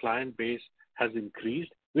age of the client base has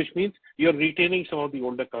increased, which means you're retaining some of the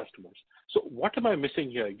older customers. So what am I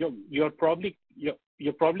missing here? You're probably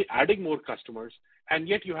adding more customers, and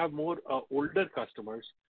yet you have more older customers.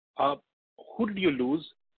 Who did you lose,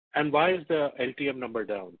 and why is the LTM number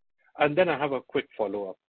down? And then I have a quick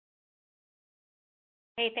follow-up.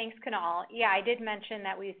 Hey, thanks, Kunal. Yeah, I did mention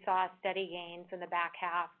that we saw steady gains in the back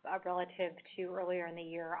half relative to earlier in the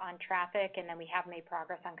year on traffic, and then we have made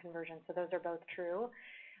progress on conversion. So those are both true.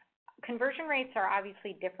 Conversion rates are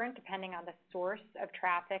obviously different depending on the source of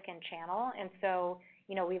traffic and channel. And so,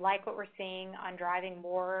 we like what we're seeing on driving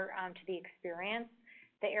more to the experience.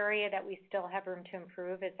 The area that we still have room to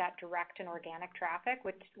improve is that direct and organic traffic,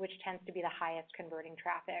 which tends to be the highest converting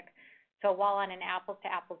traffic. So while on an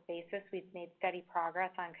apples-to-apples basis, we've made steady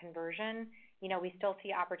progress on conversion, we still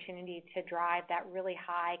see opportunity to drive that really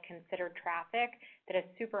high considered traffic that is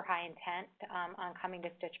super high intent on coming to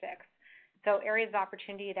Stitch Fix. So areas of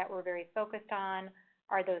opportunity that we're very focused on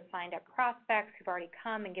are those signed up prospects who've already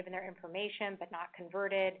come and given their information but not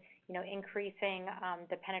converted. Increasing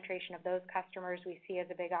the penetration of those customers we see as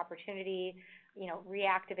a big opportunity.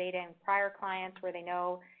 Reactivating prior clients where they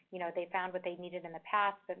know they found what they needed in the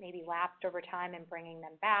past but maybe lapsed over time and bringing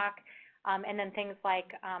them back. And then things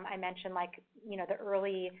like I mentioned, the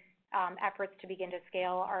early efforts to begin to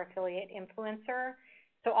scale our affiliate influencer.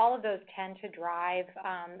 So all of those tend to drive,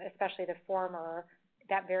 especially the former,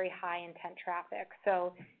 that very high intent traffic.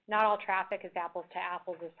 So not all traffic is apples to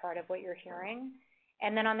apples as part of what you're hearing.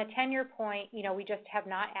 And then on the tenure point, we just have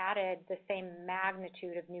not added the same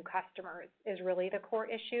magnitude of new customers is really the core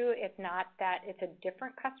issue. It's not that it's a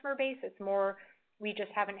different customer base. It's more we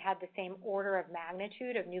just haven't had the same order of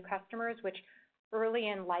magnitude of new customers, which early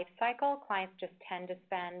in life cycle, clients just tend to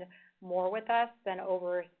spend more with us than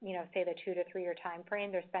over, say the 2 to 3 year time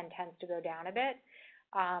frame. Their spend tends to go down a bit.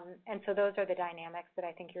 And so those are the dynamics that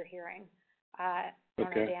I think you're hearing. I don't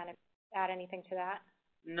know, Dan, add anything to that?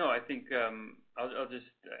 No, I think I'll just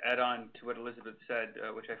add on to what Elizabeth said,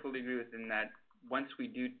 which I fully agree with, in that once we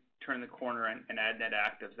do turn the corner and add net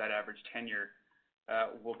actives, that average tenure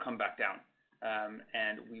will come back down.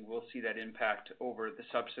 And we will see that impact over the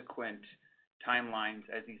subsequent timelines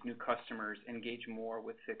as these new customers engage more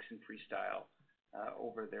with Fix and Freestyle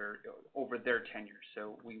over their tenure.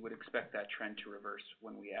 So we would expect that trend to reverse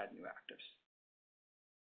when we add new actives.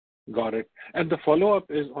 Got it. And the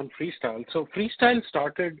follow-up is on Freestyle. So Freestyle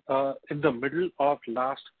started in the middle of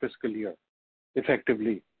last fiscal year,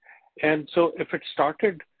 effectively. And so if it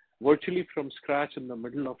started virtually from scratch in the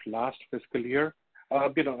middle of last fiscal year,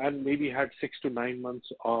 and maybe had 6 to 9 months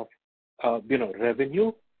of,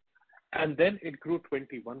 revenue, and then it grew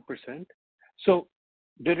 21%. So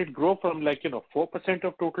did it grow from 4%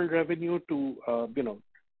 of total revenue to,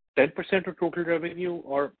 10% of total revenue,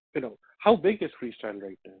 or, how big is Freestyle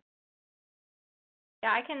right now?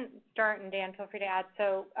 Yeah, I can start, and Dan, feel free to add.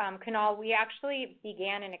 So, Kunal, we actually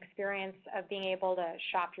began an experience of being able to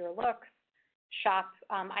shop your looks, shop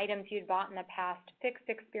items you'd bought in the past Fix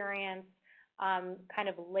experience, kind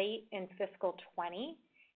of late in fiscal 20.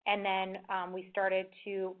 And then we started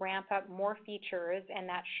to ramp up more features in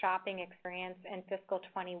that shopping experience in fiscal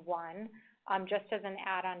 21, just as an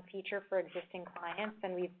add-on feature for existing clients.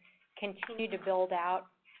 And we've continued to build out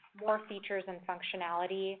more features and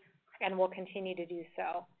functionality, and we'll continue to do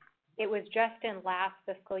so. It was just in last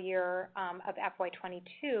fiscal year of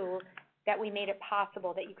FY22 that we made it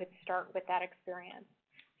possible that you could start with that experience.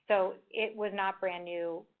 So it was not brand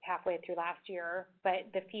new halfway through last year, but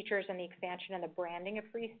the features and the expansion and the branding of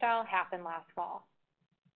Freestyle happened last fall.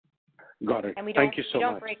 Got it. And we Thank you so we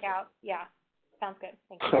don't much. break out. Yeah, sounds good.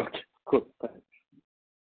 Thank you. Okay, cool. Thanks.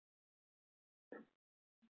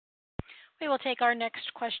 We will take our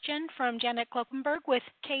next question from Janet Kloppenburg with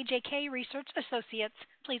KJK Research Associates.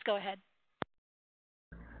 Please go ahead.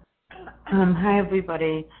 Hi,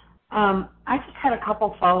 everybody. I just had a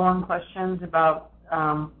couple follow-on questions about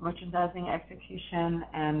merchandising execution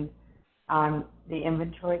and the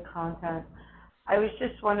inventory content. I was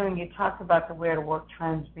just wondering, you talked about the wear-to-work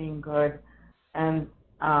trends being good, and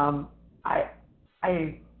I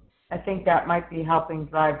think that might be helping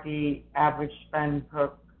drive the average spend per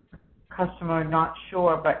customer. Not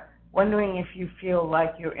sure, but wondering if you feel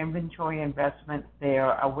like your inventory investments there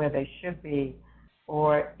are where they should be,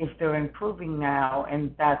 or if they're improving now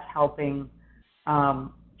and that's helping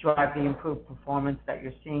drive the improved performance that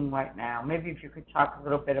you're seeing right now. Maybe if you could talk a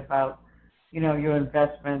little bit about, your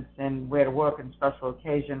investments in where to work and special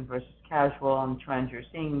occasion versus casual and trends you're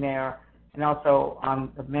seeing there, and also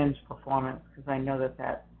on the men's performance, because I know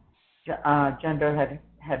that gender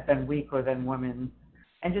had been weaker than women's.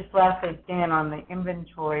 And just lastly, Dan, on the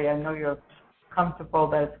inventory, I know you're comfortable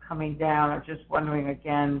that it's coming down. I'm just wondering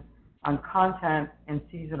again on content and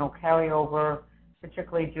seasonal carryover,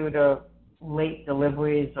 particularly due to late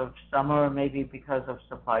deliveries of summer, maybe because of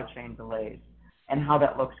supply chain delays, and how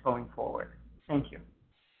that looks going forward. Thank you.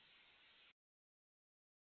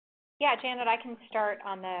 Yeah, Janet, I can start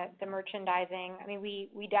on the merchandising. I mean,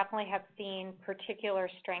 we definitely have seen particular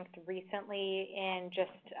strength recently in just,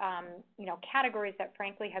 categories that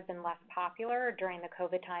frankly have been less popular during the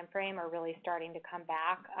COVID timeframe are really starting to come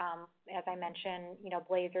back. As I mentioned,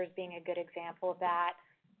 blazers being a good example of that.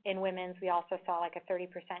 In women's, we also saw like a 30%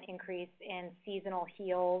 increase in seasonal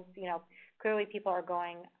heels. Clearly people are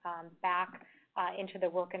going back into the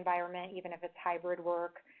work environment, even if it's hybrid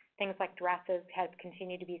work. Things like dresses have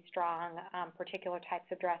continued to be strong, particular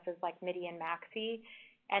types of dresses like midi and maxi.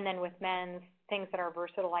 And then with men's, things that are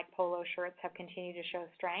versatile like polo shirts have continued to show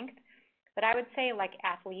strength. But I would say like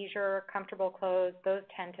athleisure, comfortable clothes, those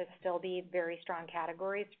tend to still be very strong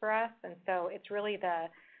categories for us. And so it's really the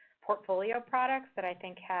portfolio products that I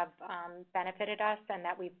think have benefited us and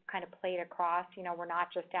that we've kind of played across. We're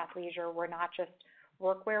not just athleisure, we're not just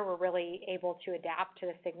workwear, we're really able to adapt to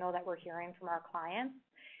the signal that we're hearing from our clients.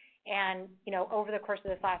 And, over the course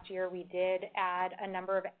of this last year, we did add a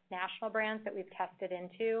number of national brands that we've tested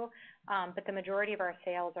into, but the majority of our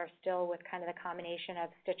sales are still with kind of the combination of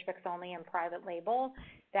Stitch Fix only and private label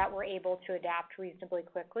that we're able to adapt reasonably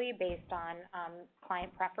quickly based on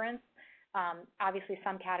client preference. Obviously,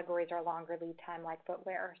 some categories are longer lead time like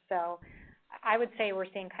footwear. So I would say we're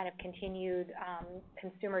seeing kind of continued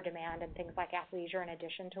consumer demand and things like athleisure in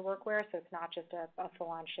addition to workwear, so it's not just a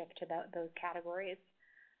full-on shift to those categories.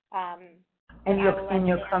 And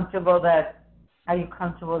you're comfortable that? Are you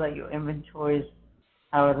comfortable that your inventories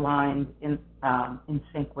are aligned in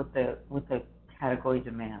sync with the category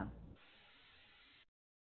demand?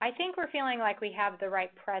 I think we're feeling like we have the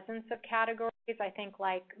right presence of categories. I think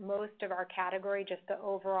like most of our category, just the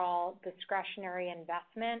overall discretionary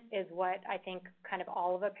investment is what I think kind of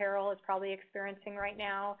all of apparel is probably experiencing right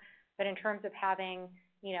now. But in terms of having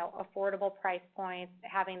affordable price points,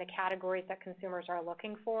 having the categories that consumers are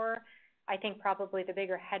looking for, I think probably the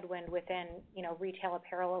bigger headwind within, retail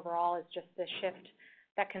apparel overall is just the shift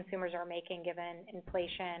that consumers are making given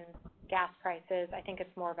inflation, gas prices. I think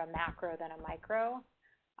it's more of a macro than a micro.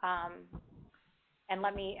 And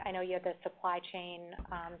I know you had the supply chain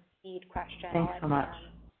speed question. Thanks so much.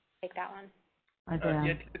 Take that one.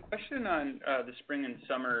 Yeah, the question on the spring and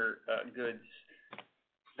summer goods,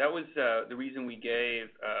 that was the reason we gave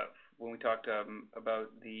when we talked about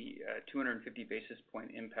the 250 basis point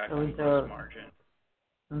impact on gross margin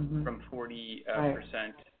from 40%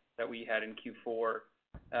 that we had in Q4.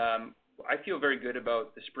 I feel very good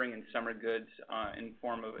about the spring and summer goods in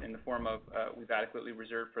the form of we've adequately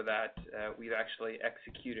reserved for that. We've actually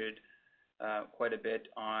executed quite a bit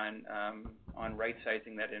on right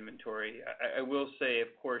sizing that inventory. I will say, of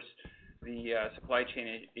course, the supply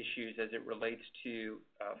chain issues as it relates to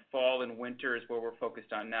fall and winter is where we're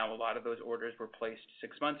focused on now. A lot of those orders were placed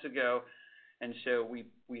 6 months ago, and so we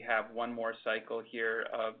have one more cycle here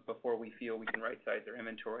before we feel we can right size their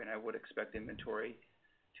inventory, and I would expect inventory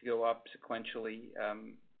to go up sequentially,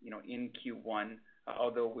 in Q1.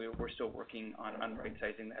 Although we're still working on right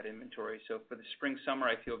sizing that inventory. So for the spring summer,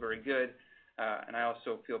 I feel very good. And I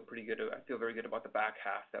also feel pretty good. I feel very good about the back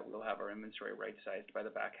half that we'll have our inventory right-sized by the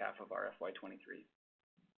back half of our FY23.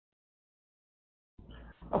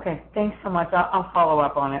 Okay, thanks so much. I'll follow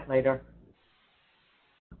up on it later.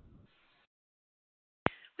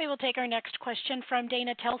 We will take our next question from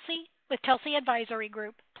Dana Telsey with Telsey Advisory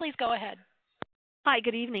Group. Please go ahead. Hi,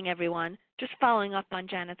 good evening, everyone. Just following up on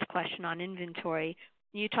Janet's question on inventory.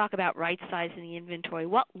 You talk about right-sizing the inventory.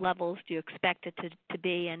 What levels do you expect it to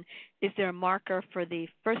be, and is there a marker for the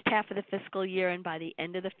first half of the fiscal year and by the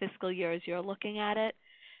end of the fiscal year as you're looking at it?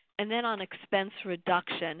 And then on expense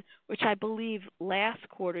reduction, which I believe last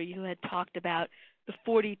quarter you had talked about the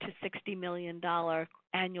 $40 to $60 million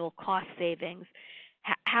annual cost savings.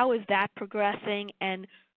 How is that progressing? And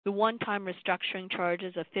the one-time restructuring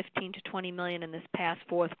charges of $15 to $20 million in this past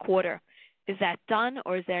fourth quarter, is that done,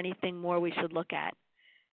 or is there anything more we should look at?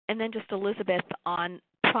 And then just Elizabeth on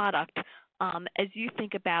product, as you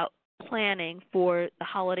think about planning for the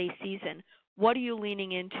holiday season, what are you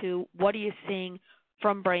leaning into? What are you seeing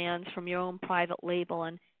from brands, from your own private label,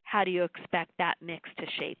 and how do you expect that mix to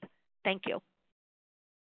shape? Thank you.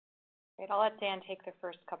 Great. I'll let Dan take the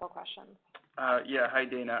first couple questions. Yeah, hi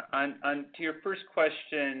Dana. On to your first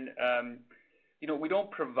question, we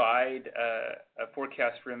don't provide a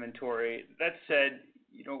forecast for inventory. That said,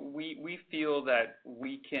 we feel that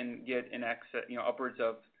we can get in excess, upwards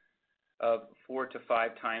of 4 to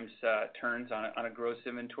 5 times turns on a gross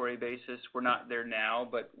inventory basis. We're not there now,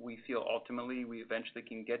 but we feel ultimately we eventually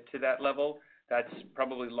can get to that level. That's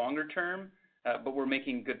probably longer term, but we're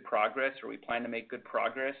making good progress, or we plan to make good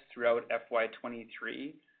progress throughout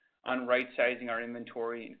FY23 on right-sizing our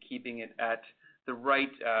inventory and keeping it at the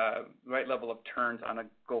right level of turns on a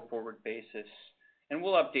go-forward basis. And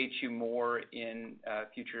we'll update you more in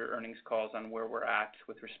future earnings calls on where we're at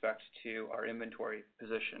with respect to our inventory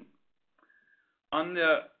position. On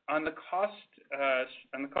the cost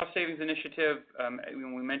savings initiative,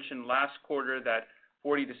 we mentioned last quarter that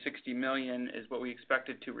 $40 to $60 million is what we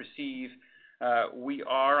expected to receive. We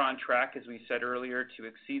are on track, as we said earlier, to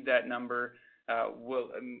exceed that number.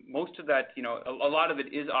 Most of that, a lot of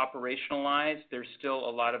it is operationalized. There's still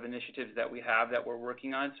a lot of initiatives that we have that we're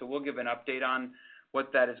working on, so we'll give an update on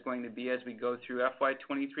what that is going to be as we go through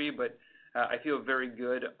FY23, but I feel very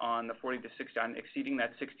good on the 40 to 60, on exceeding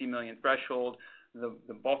that 60 million threshold.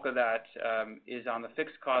 The bulk of that is on the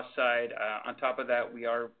fixed cost side. On top of that, we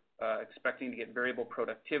are expecting to get variable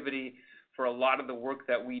productivity for a lot of the work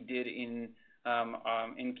that we did in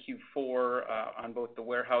Q4 on both the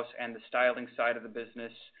warehouse and the styling side of the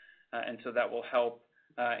business, and so that will help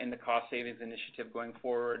in the cost savings initiative going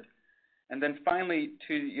forward. And then finally,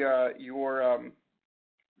 to your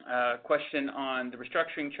question on the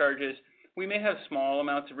restructuring charges, we may have small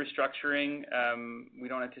amounts of restructuring. We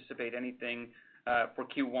don't anticipate anything for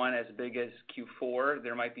Q1 as big as Q4.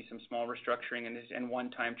 There might be some small restructuring and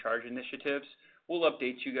one-time charge initiatives. We'll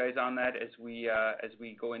update you guys on that as we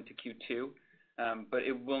go into Q2, but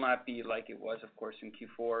it will not be like it was, of course, in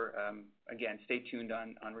Q4. Again, stay tuned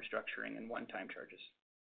on restructuring and one-time charges.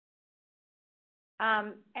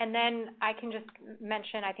 And then I can just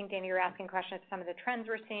mention, I think, Dana, you were asking questions, some of the trends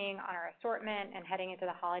we're seeing on our assortment and heading into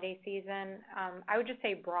the holiday season. I would just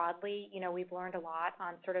say broadly, we've learned a lot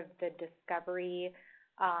on sort of the discovery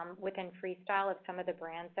within Freestyle of some of the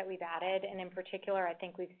brands that we've added. And in particular, I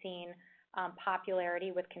think we've seen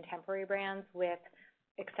popularity with contemporary brands with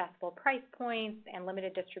accessible price points and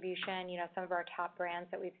limited distribution. Some of our top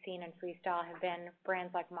brands that we've seen in Freestyle have been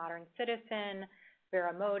brands like Modern Citizen,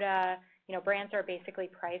 Vera Moda. Brands are basically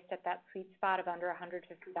priced at that sweet spot of under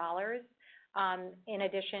 $150, in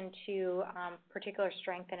addition to particular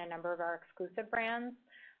strength in a number of our exclusive brands.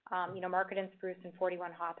 Market and Spruce and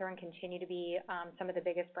 41 Hawthorne continue to be some of the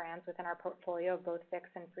biggest brands within our portfolio of both Fix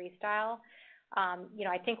and Freestyle.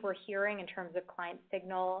 I think we're hearing in terms of client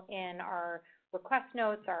signal in our request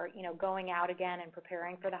notes are, going out again and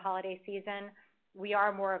preparing for the holiday season. We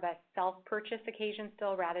are more of a self-purchase occasion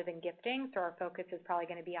still rather than gifting, so our focus is probably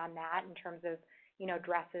going to be on that in terms of,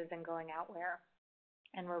 dresses and going out wear,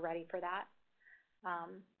 and we're ready for that.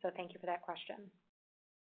 So thank you for that question.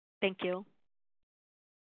 Thank you.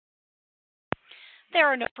 There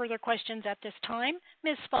are no further questions at this time.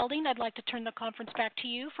 Ms. Spaulding, I'd like to turn the conference back to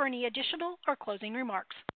you for any additional or closing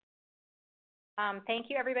remarks. Thank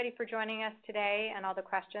you, everybody, for joining us today and all the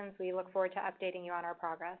questions. We look forward to updating you on our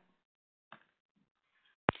progress.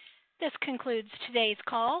 This concludes today's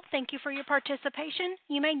call. Thank you for your participation.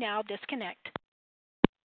 You may now disconnect.